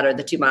mom and dad or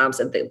the two moms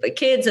and the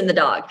kids and the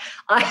dog.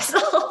 I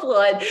saw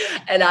one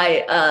and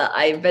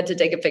I meant to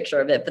take a picture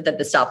of it, but then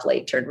the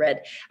stoplight turned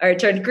red or it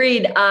turned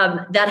green.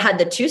 That had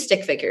the two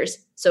stick figures.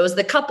 So it was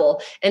the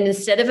couple. And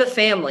instead of a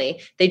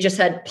family, they just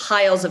had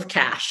piles of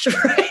cash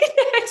right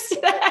next to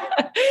that.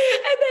 And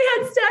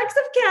they had stacks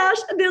of cash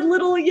and then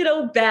little,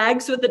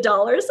 bags with the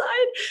dollar sign.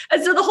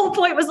 And so the whole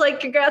point was like,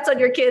 congrats on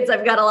your kids.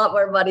 I've got a lot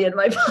more money in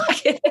my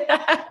pocket.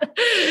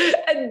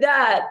 And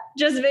that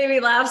just made me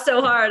laugh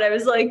so hard. I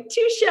was like,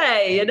 touche,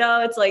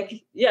 it's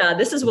like, yeah,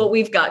 this is what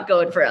we've got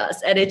going for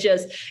us. And it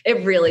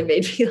really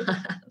made me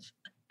laugh.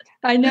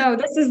 I know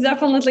this is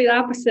definitely the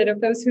opposite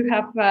of those who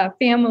have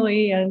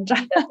family and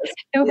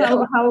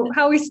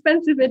how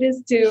expensive it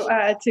is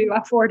to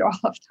afford all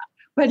of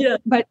that.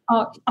 But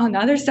on the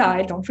other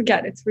side, don't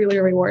forget it's really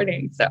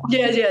rewarding. So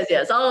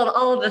yes,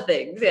 all of the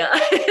things. Yeah,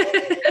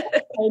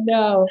 I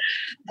know.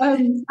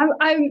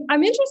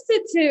 I'm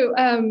interested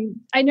to.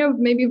 I know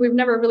maybe we've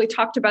never really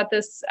talked about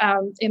this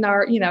in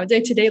our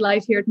day-to-day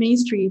life here at Main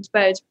Street,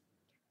 but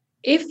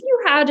if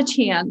you had a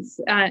chance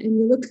and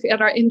you look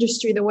at our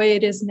industry the way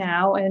it is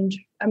now, and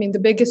I mean, the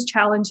biggest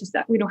challenge is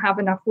that we don't have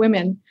enough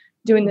women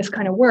doing this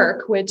kind of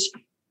work, which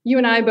you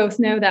and I both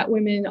know that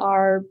women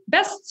are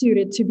best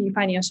suited to be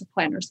financial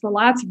planners for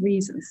lots of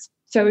reasons.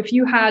 So if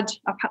you had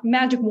a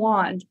magic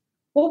wand,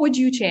 what would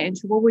you change?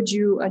 What would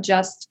you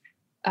adjust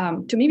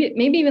to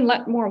maybe even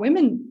let more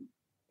women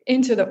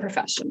into the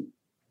profession?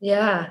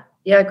 Yeah,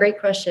 great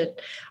question.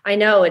 I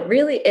know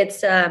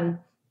it's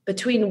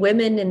between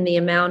women and the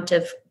amount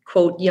of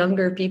quote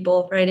younger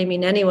people, right? I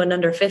mean, anyone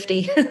under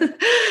 50.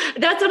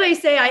 That's what I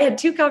say. I had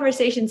 2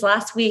 conversations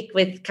last week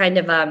with kind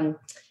of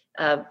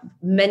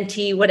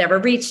mentee, whatever,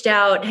 reached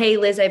out. Hey,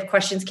 Liz, I have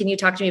questions. Can you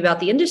talk to me about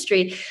the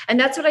industry? And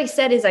that's what I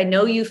said is I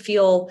know you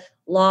feel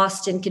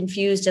lost and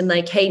confused and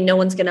like, hey, no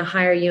one's going to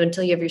hire you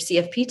until you have your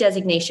CFP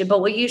designation.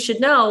 But what you should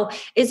know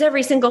is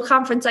every single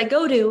conference I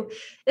go to,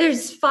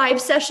 there's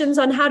 5 sessions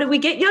on how do we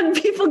get young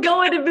people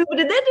going and moving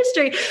in the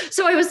industry.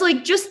 So I was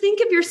like, just think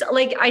of yourself.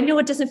 Like, I know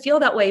it doesn't feel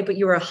that way, but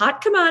you're a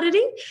hot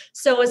commodity.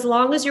 So as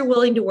long as you're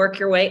willing to work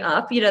your way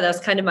up, that's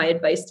kind of my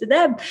advice to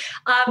them.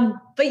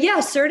 But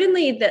yeah,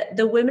 certainly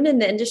the women in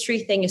the industry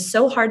thing is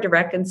so hard to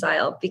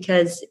reconcile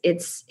because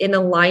it's in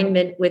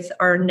alignment with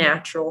our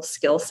natural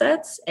skill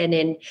sets and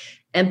in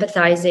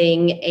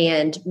empathizing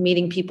and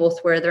meeting people with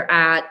where they're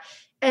at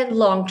and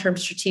long-term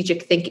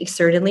strategic thinking.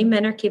 Certainly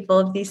men are capable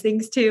of these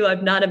things too.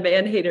 I'm not a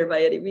man hater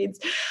by any means.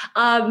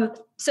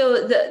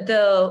 So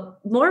the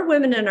more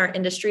women in our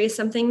industry is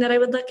something that I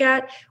would look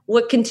at.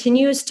 What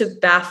continues to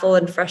baffle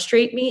and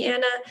frustrate me,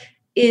 Anna,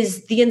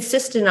 is the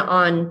insistence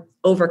on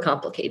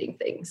overcomplicating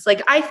things.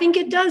 Like, I think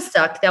it does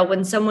suck that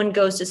when someone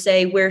goes to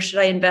say, where should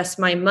I invest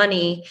my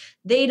money?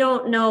 They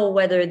don't know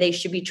whether they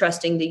should be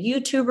trusting the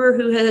YouTuber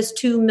who has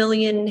 2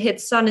 million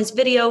hits on his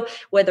video,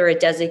 whether a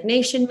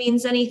designation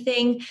means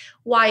anything,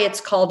 why it's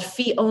called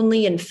fee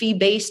only and fee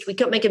based. We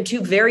could make them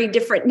 2 very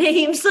different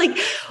names. Like,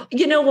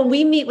 when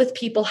we meet with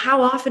people,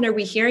 how often are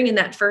we hearing in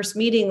that first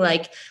meeting,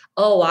 like,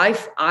 oh,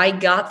 I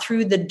got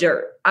through the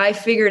dirt. I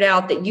figured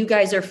out that you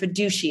guys are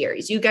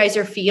fiduciaries. You guys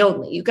are fee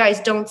only. You guys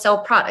don't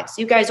sell products.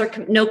 You guys are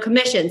no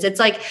commissions. It's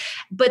like,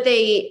 but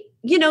they,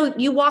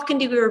 you walk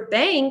into your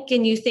bank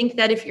and you think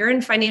that if you're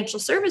in financial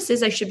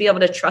services, I should be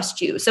able to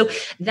trust you. So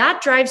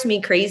that drives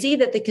me crazy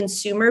that the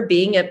consumer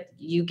being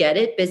you get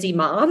it, busy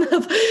mom,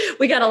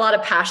 we got a lot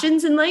of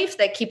passions in life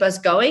that keep us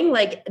going,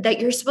 like that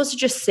you're supposed to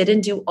just sit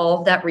and do all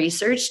of that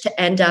research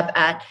to end up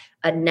at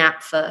a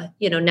NAPFA,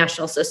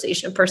 National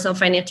Association of Personal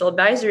Financial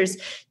Advisors,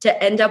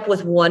 to end up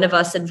with one of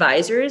us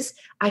advisors.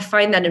 I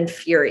find that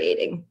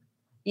infuriating.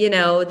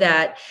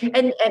 That,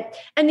 and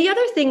the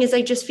other thing is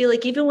I just feel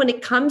like even when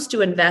it comes to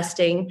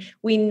investing,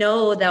 we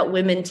know that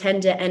women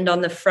tend to end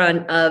on the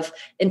front of,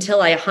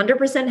 until I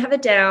 100% have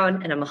it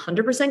down and I'm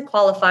 100%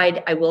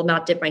 qualified, I will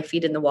not dip my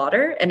feet in the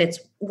water. And it's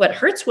what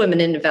hurts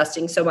women in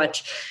investing so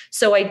much.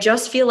 So I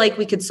just feel like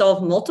we could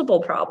solve multiple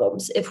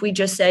problems if we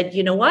just said,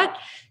 you know what,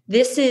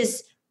 this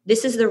is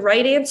the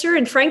right answer.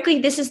 And frankly,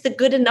 this is the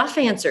good enough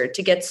answer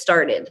to get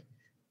started,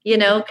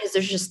 because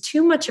there's just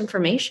too much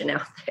information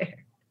out there.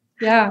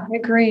 Yeah, I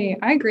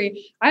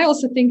agree. I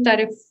also think that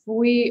if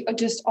we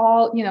just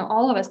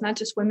all of us, not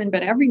just women,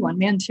 but everyone,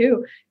 men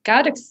too,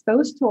 got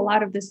exposed to a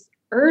lot of this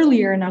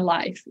earlier in our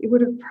life, it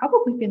would have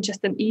probably been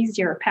just an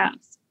easier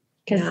path.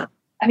 Because,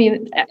 I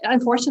mean,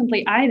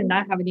 unfortunately, I did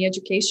not have any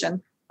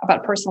education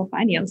about personal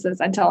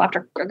finances until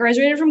after I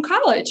graduated from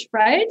college,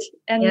 right?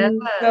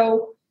 And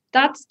so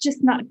that's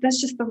just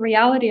the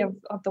reality of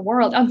the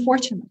world,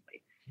 unfortunately.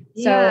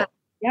 So,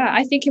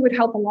 I think it would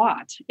help a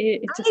lot.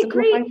 It to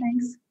simplify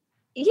things.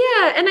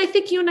 Yeah. And I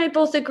think you and I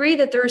both agree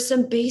that there are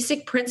some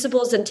basic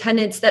principles and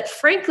tenets that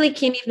frankly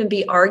can't even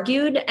be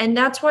argued. And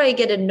that's why I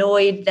get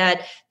annoyed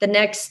that the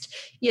next,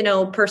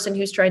 person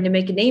who's trying to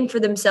make a name for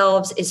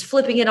themselves is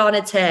flipping it on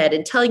its head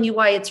and telling you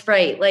why it's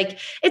right. Like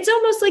it's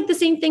almost like the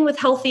same thing with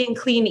healthy and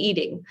clean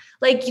eating.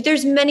 Like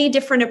there's many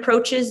different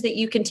approaches that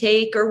you can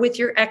take, or with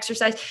your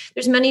exercise,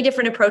 there's many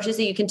different approaches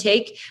that you can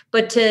take,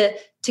 but to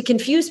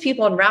confuse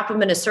people and wrap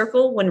them in a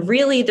circle when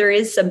really there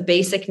is some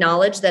basic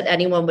knowledge that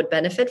anyone would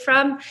benefit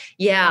from.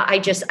 Yeah,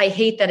 I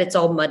hate that it's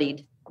all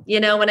muddied.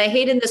 And I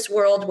hate in this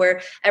world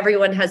where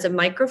everyone has a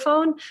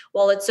microphone,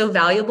 while it's so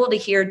valuable to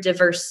hear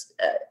diverse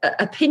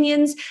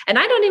opinions. And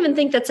I don't even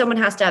think that someone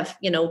has to have,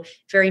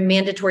 very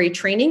mandatory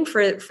training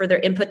for their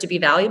input to be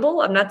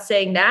valuable. I'm not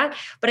saying that,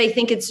 but I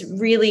think it's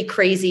really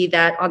crazy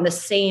that on the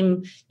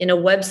same,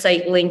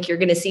 website link, you're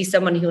going to see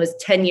someone who has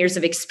 10 years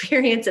of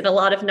experience and a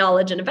lot of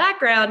knowledge and a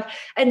background,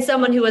 and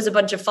someone who has a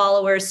bunch of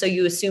followers. So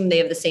you assume they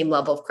have the same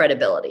level of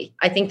credibility.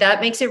 I think that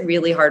makes it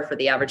really hard for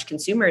the average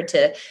consumer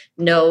to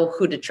know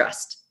who to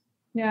trust.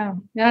 Yeah,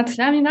 that's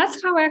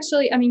how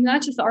actually,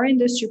 not just our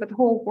industry, but the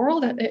whole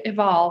world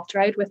evolved,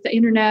 right? With the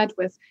internet,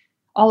 with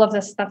all of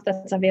the stuff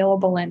that's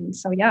available. And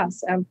so,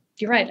 yes,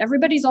 you're right.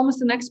 Everybody's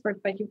almost an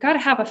expert, but you've got to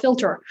have a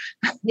filter.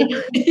 Yeah.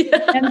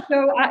 And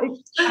so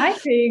I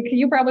think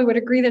you probably would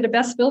agree that the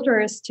best filter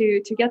is to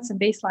get some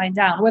baseline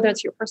down, whether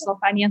it's your personal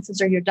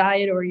finances or your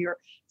diet or your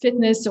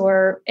fitness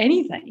or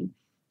anything.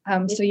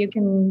 So you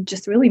can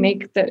just really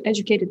make the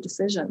educated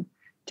decision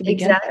to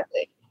begin.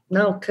 Exactly.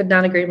 No, could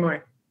not agree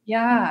more.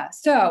 Yeah.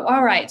 So,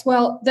 all right.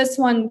 Well, this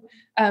one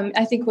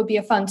I think would be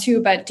a fun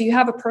too, but do you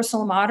have a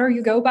personal motto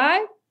you go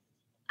by?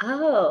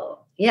 Oh,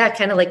 yeah.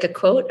 Kind of like a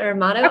quote or a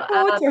motto. A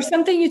quote or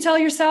something you tell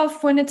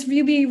yourself when it's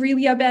really,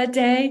 really a bad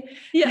day.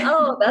 Yeah.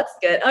 Oh, that's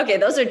good. Okay.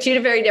 Those are two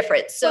very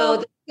different.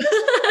 So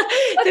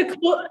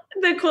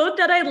the quote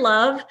that I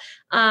love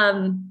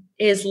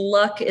is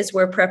luck is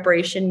where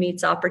preparation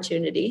meets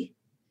opportunity.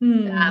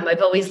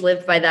 I've always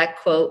lived by that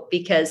quote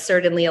because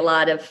certainly a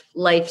lot of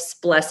life's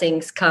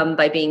blessings come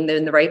by being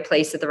in the right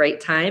place at the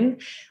right time.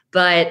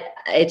 But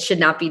it should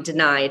not be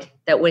denied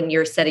that when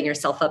you're setting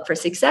yourself up for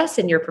success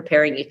and you're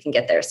preparing, you can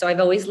get there. So I've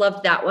always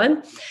loved that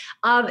one.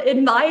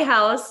 In my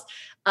house,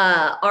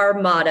 our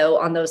motto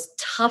on those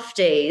tough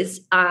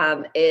days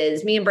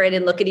is me and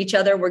Brandon look at each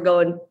other. We're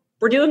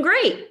doing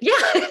great. Yeah.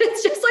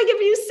 It's just like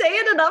if you say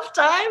it enough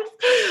times,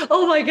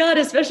 oh my God,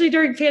 especially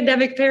during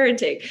pandemic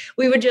parenting,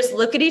 we would just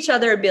look at each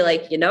other and be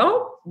like,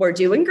 we're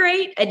doing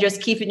great. And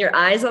just keeping your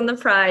eyes on the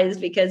prize,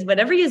 because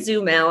whenever you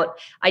zoom out,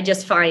 I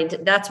just find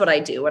that's what I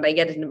do when I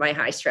get into my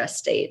high stress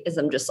state is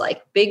I'm just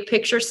like big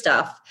picture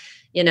stuff.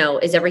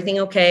 Is everything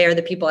okay? Are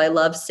the people I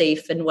love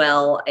safe and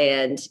well?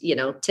 And,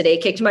 today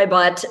kicked my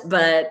butt,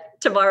 but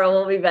tomorrow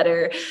will be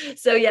better.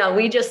 So yeah,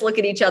 we just look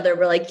at each other.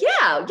 We're like,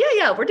 yeah,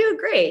 we're doing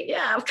great.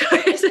 Yeah, of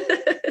course.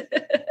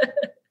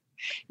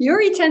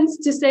 Yuri tends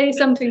to say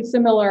something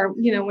similar,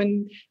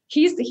 when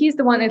he's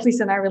the one, at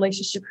least in our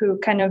relationship, who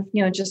kind of,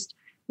 just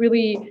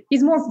really,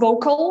 he's more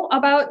vocal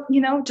about,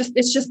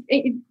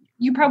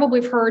 you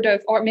probably have heard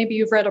of, or maybe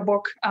you've read a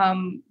book,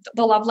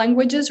 The Love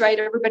Languages, right?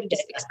 Everybody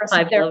just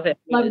expresses their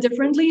love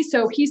differently.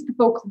 So he's the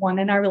vocal one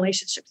in our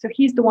relationship. So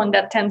he's the one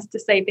that tends to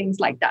say things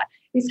like that.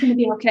 It's going to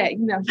be okay.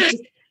 He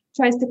just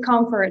tries to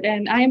comfort.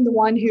 And I am the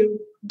one who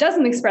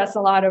doesn't express a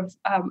lot of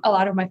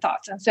my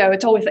thoughts. And so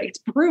it's always like it's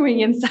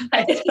brewing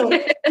inside. So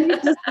he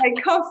just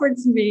like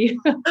comforts me.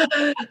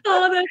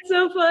 Oh, that's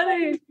so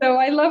funny. So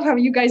I love how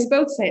you guys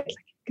both say it.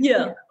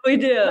 Yeah, we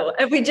do.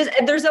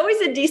 And there's always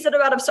a decent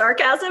amount of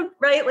sarcasm,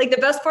 right? Like the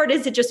best part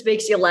is it just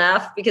makes you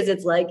laugh because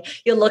it's like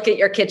you look at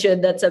your kitchen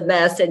that's a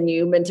mess and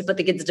you meant to put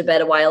the kids to bed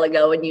a while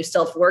ago and you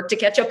still have work to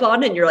catch up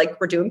on. And you're like,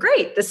 we're doing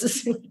great. This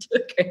is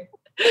okay.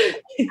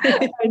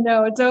 I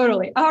know,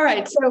 totally. All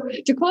right. So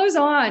to close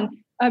on,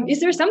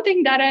 is there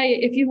something that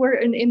if you were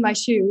in my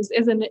shoes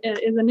as an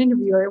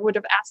interviewer, would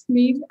have asked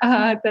me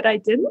that I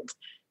didn't?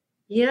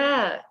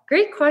 Yeah,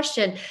 great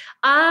question.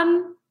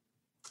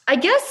 I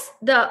guess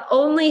the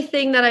only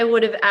thing that I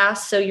would have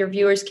asked, so your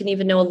viewers can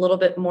even know a little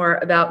bit more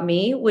about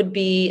me, would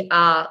be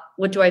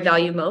what do I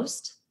value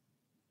most?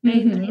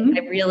 Mm-hmm.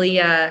 I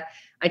really, I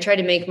try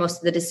to make most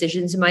of the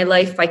decisions in my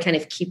life by kind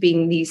of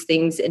keeping these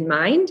things in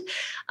mind.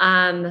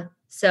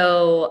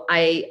 So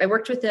I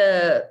worked with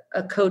a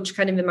coach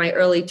kind of in my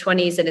early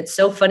 20s, and it's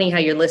so funny how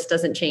your list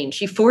doesn't change.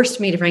 She forced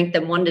me to rank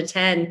them 1 to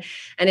 10,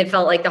 and it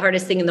felt like the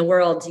hardest thing in the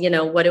world.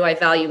 What do I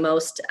value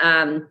most?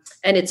 And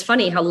it's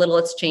funny how little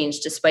it's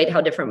changed despite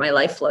how different my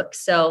life looks.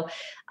 So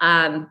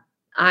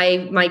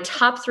my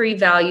top 3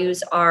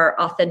 values are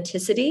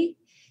authenticity,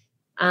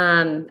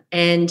 and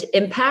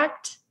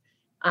impact,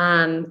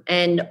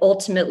 and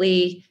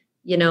ultimately,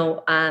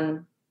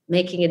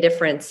 making a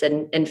difference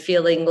and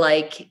feeling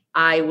like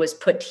I was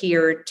put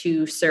here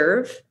to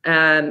serve,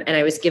 and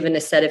I was given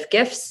a set of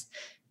gifts.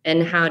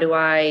 And how do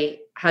I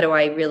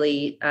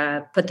really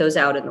put those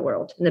out in the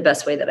world in the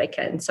best way that I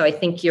can? So I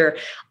think your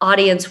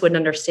audience would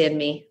understand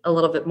me a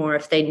little bit more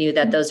if they knew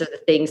that those are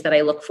the things that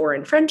I look for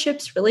in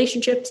friendships,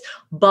 relationships,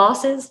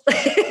 bosses.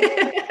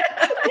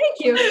 Thank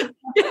you.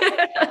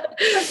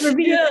 for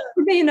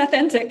being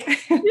authentic.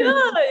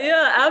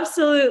 yeah,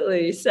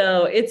 absolutely.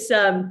 So it's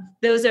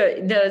those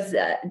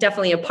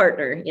definitely a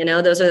partner.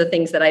 Those are the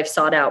things that I've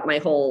sought out my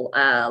whole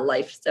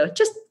life. So it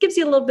just gives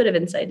you a little bit of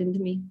insight into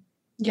me.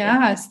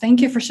 Yes,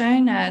 thank you for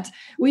sharing that.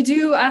 We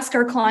do ask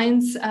our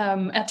clients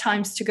at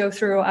times to go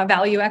through a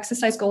value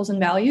exercise, goals and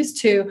values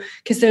too,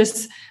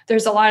 because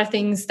there's a lot of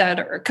things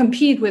that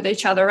compete with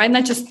each other, right?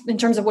 Not just in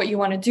terms of what you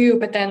want to do,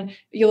 but then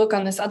you look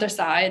on this other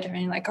side and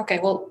you're like, okay,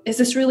 well, is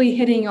this really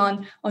hitting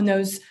on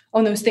those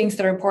things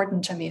that are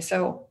important to me?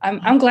 So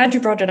I'm glad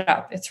you brought it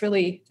up. It's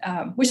really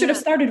we should have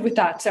started with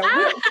that. So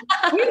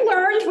we've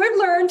learned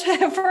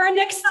for our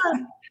next.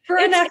 For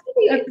our next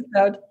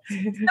episode.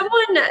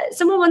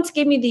 Someone once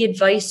gave me the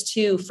advice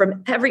too,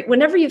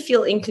 whenever you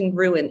feel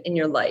incongruent in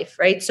your life,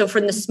 right? So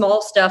from the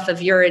small stuff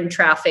of you're in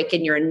traffic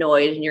and you're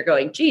annoyed and you're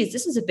going, geez,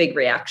 this is a big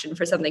reaction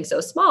for something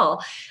so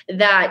small,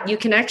 that you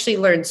can actually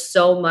learn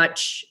so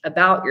much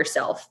about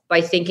yourself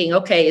by thinking,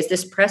 okay, is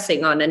this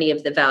pressing on any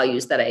of the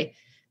values that I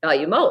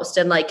value most?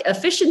 And like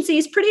efficiency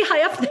is pretty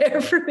high up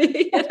there for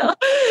me,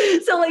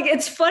 So like,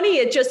 it's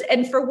funny.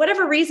 And for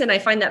whatever reason, I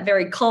find that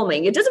very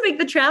calming. It doesn't make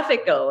the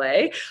traffic go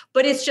away,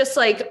 but it's just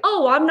like,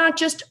 oh, I'm not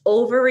just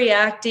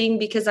overreacting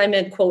because I'm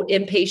a quote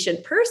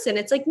impatient person.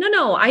 It's like,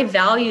 no, I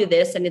value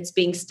this and it's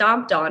being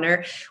stomped on.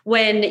 Or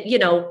when,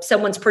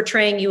 someone's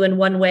portraying you in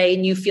one way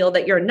and you feel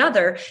that you're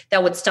another,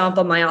 that would stomp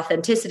on my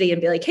authenticity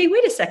and be like, hey,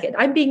 wait a second,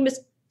 I'm being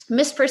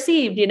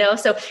misperceived,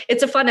 so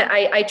it's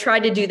I try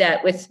to do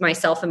that with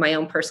myself and my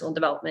own personal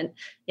development,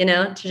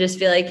 to just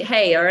feel like,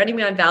 hey, are any of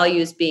my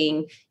values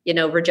being,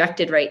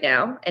 rejected right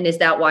now? And is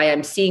that why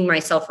I'm seeing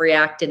myself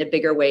react in a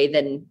bigger way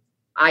than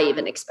I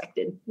even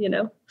expected,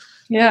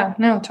 Yeah,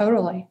 no,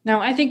 totally. No,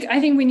 I think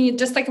we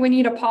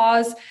need a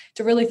pause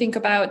to really think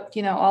about,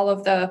 all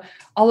of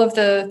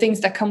the things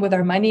that come with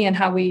our money and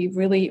how we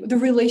really, the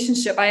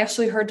relationship. I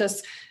actually heard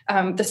this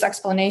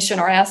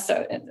explanation, or asked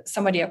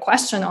somebody a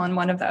question on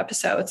one of the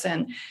episodes,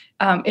 and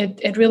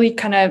it really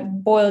kind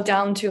of boiled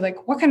down to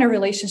like, what kind of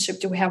relationship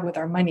do we have with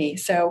our money?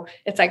 So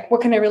it's like,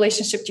 what kind of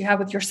relationship do you have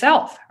with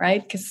yourself,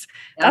 right? Because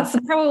that's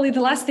probably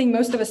the last thing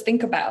most of us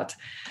think about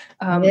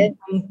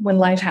when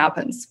life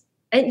happens.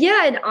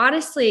 And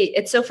honestly,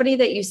 it's so funny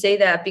that you say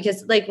that,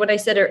 because like what I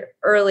said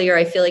earlier,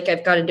 I feel like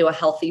I've gotten to a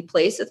healthy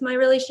place with my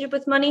relationship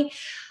with money.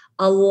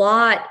 A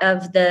lot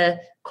of the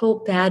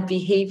quote bad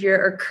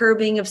behavior or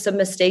curbing of some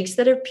mistakes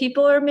that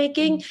people are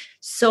making,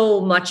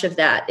 so much of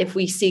that, if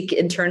we seek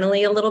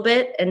internally a little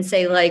bit and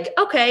say like,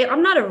 okay,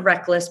 I'm not a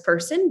reckless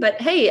person,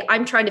 but hey,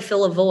 I'm trying to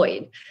fill a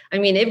void. I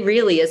mean, it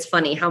really is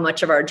funny how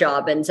much of our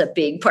job ends up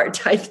being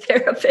part-time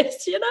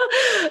therapists, because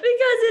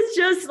it's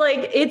just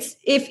like, it's,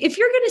 if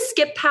you're going to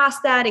skip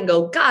past that and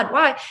go, God,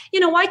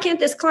 why can't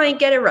this client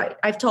get it right?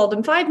 I've told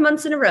him 5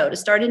 months in a row to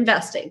start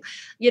investing.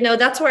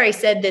 That's where I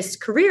said this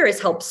career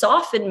has helped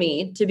soften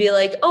me to be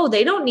like, oh,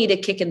 they don't need a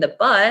kick in the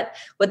butt.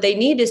 What they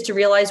need is to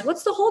realize,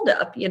 what's the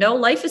holdup?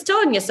 Life is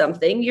telling you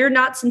something. You're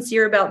not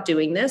sincere about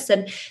doing this.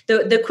 And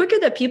the quicker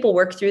that people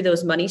work through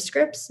those money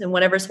scripts and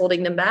whatever's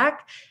holding them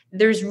back,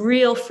 there's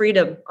real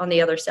freedom on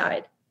the other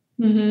side.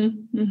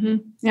 Mm-hmm. Mm-hmm.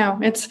 Yeah,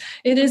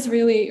 it is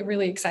really,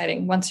 really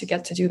exciting once you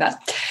get to do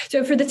that.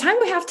 So for the time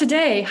we have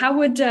today, how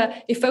would,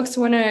 if folks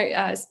want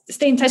to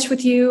stay in touch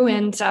with you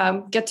and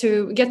get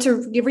to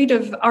read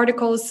of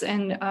articles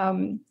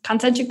and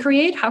content you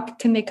create, how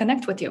can they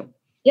connect with you?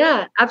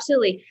 Yeah,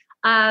 absolutely.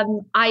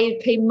 I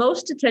pay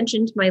most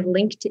attention to my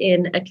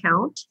LinkedIn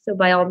account. So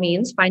by all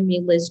means, find me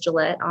Liz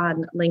Gillette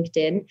on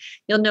LinkedIn.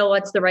 You'll know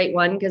what's the right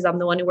one because I'm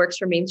the one who works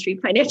for Main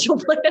Street Financial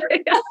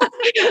Planning.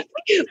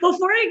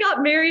 Before I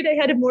got married, I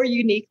had a more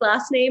unique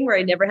last name where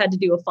I never had to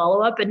do a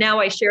follow-up. And now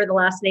I share the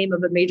last name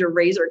of a major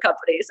razor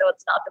company. So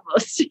it's not the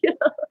most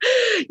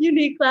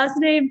unique last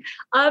name.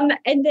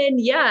 And then,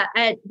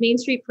 at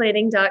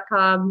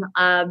mainstreetplanning.com,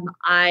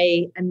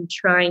 I am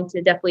trying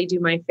to definitely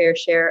do my fair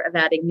share of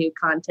adding new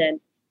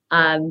content.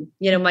 My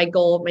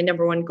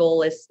number one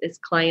goal is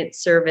client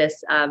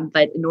service.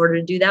 But in order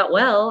to do that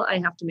well, I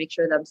have to make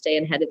sure that I'm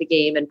staying ahead of the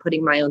game and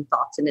putting my own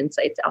thoughts and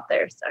insights out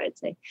there. So I'd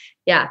say,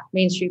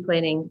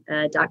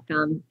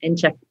 mainstreetplanning.com and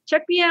check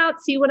me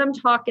out, see what I'm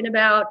talking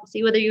about,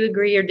 see whether you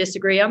agree or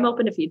disagree. I'm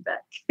open to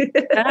feedback.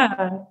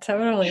 Yeah,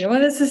 totally.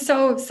 Well, this is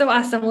so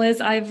awesome,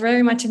 Liz. I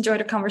very much enjoyed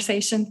the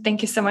conversation.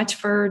 Thank you so much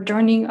for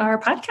joining our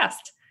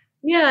podcast.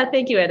 Yeah,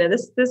 thank you, Anna.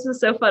 This was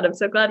so fun. I'm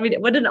so glad we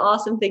did. What an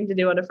awesome thing to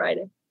do on a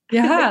Friday.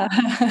 Yeah,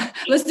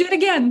 let's do it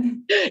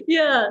again.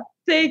 Yeah,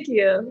 thank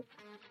you.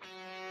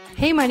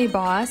 Hey, Money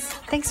Boss.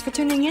 Thanks for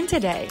tuning in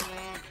today.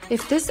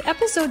 If this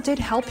episode did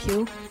help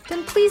you,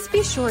 then please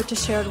be sure to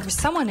share it with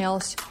someone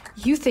else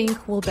you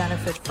think will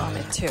benefit from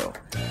it too.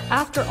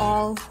 After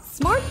all,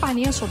 smart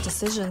financial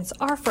decisions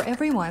are for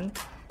everyone.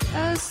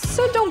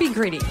 So don't be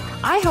greedy.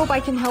 I hope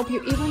I can help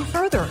you even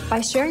further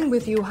by sharing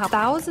with you how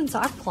thousands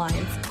of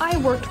clients I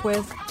worked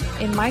with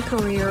in my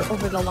career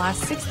over the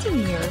last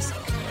 16 years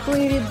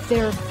created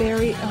their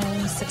very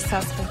own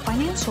successful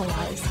financial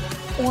lives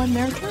on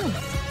their terms.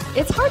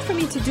 It's hard for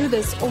me to do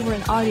this over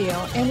an audio,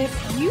 and if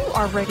you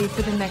are ready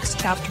for the next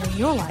chapter in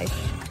your life,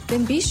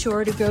 then be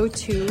sure to go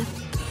to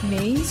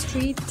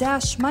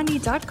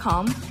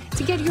mainstreet-money.com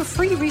to get your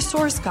free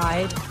resource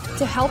guide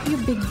to help you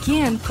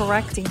begin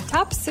correcting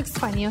top 6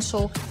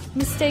 financial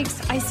mistakes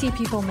I see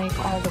people make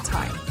all the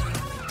time,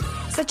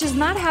 such as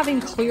not having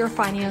clear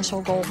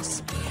financial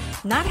goals,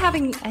 not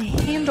having a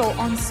handle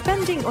on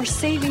spending or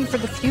saving for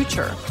the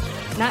future,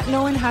 not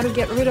knowing how to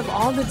get rid of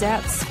all the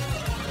debts,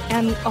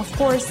 and of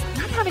course,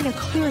 not having a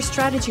clear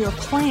strategy or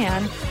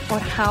plan on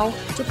how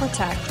to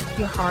protect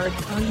your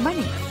hard-earned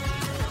money.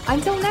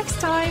 Until next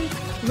time,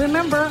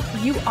 remember,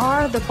 you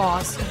are the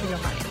boss of your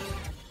money.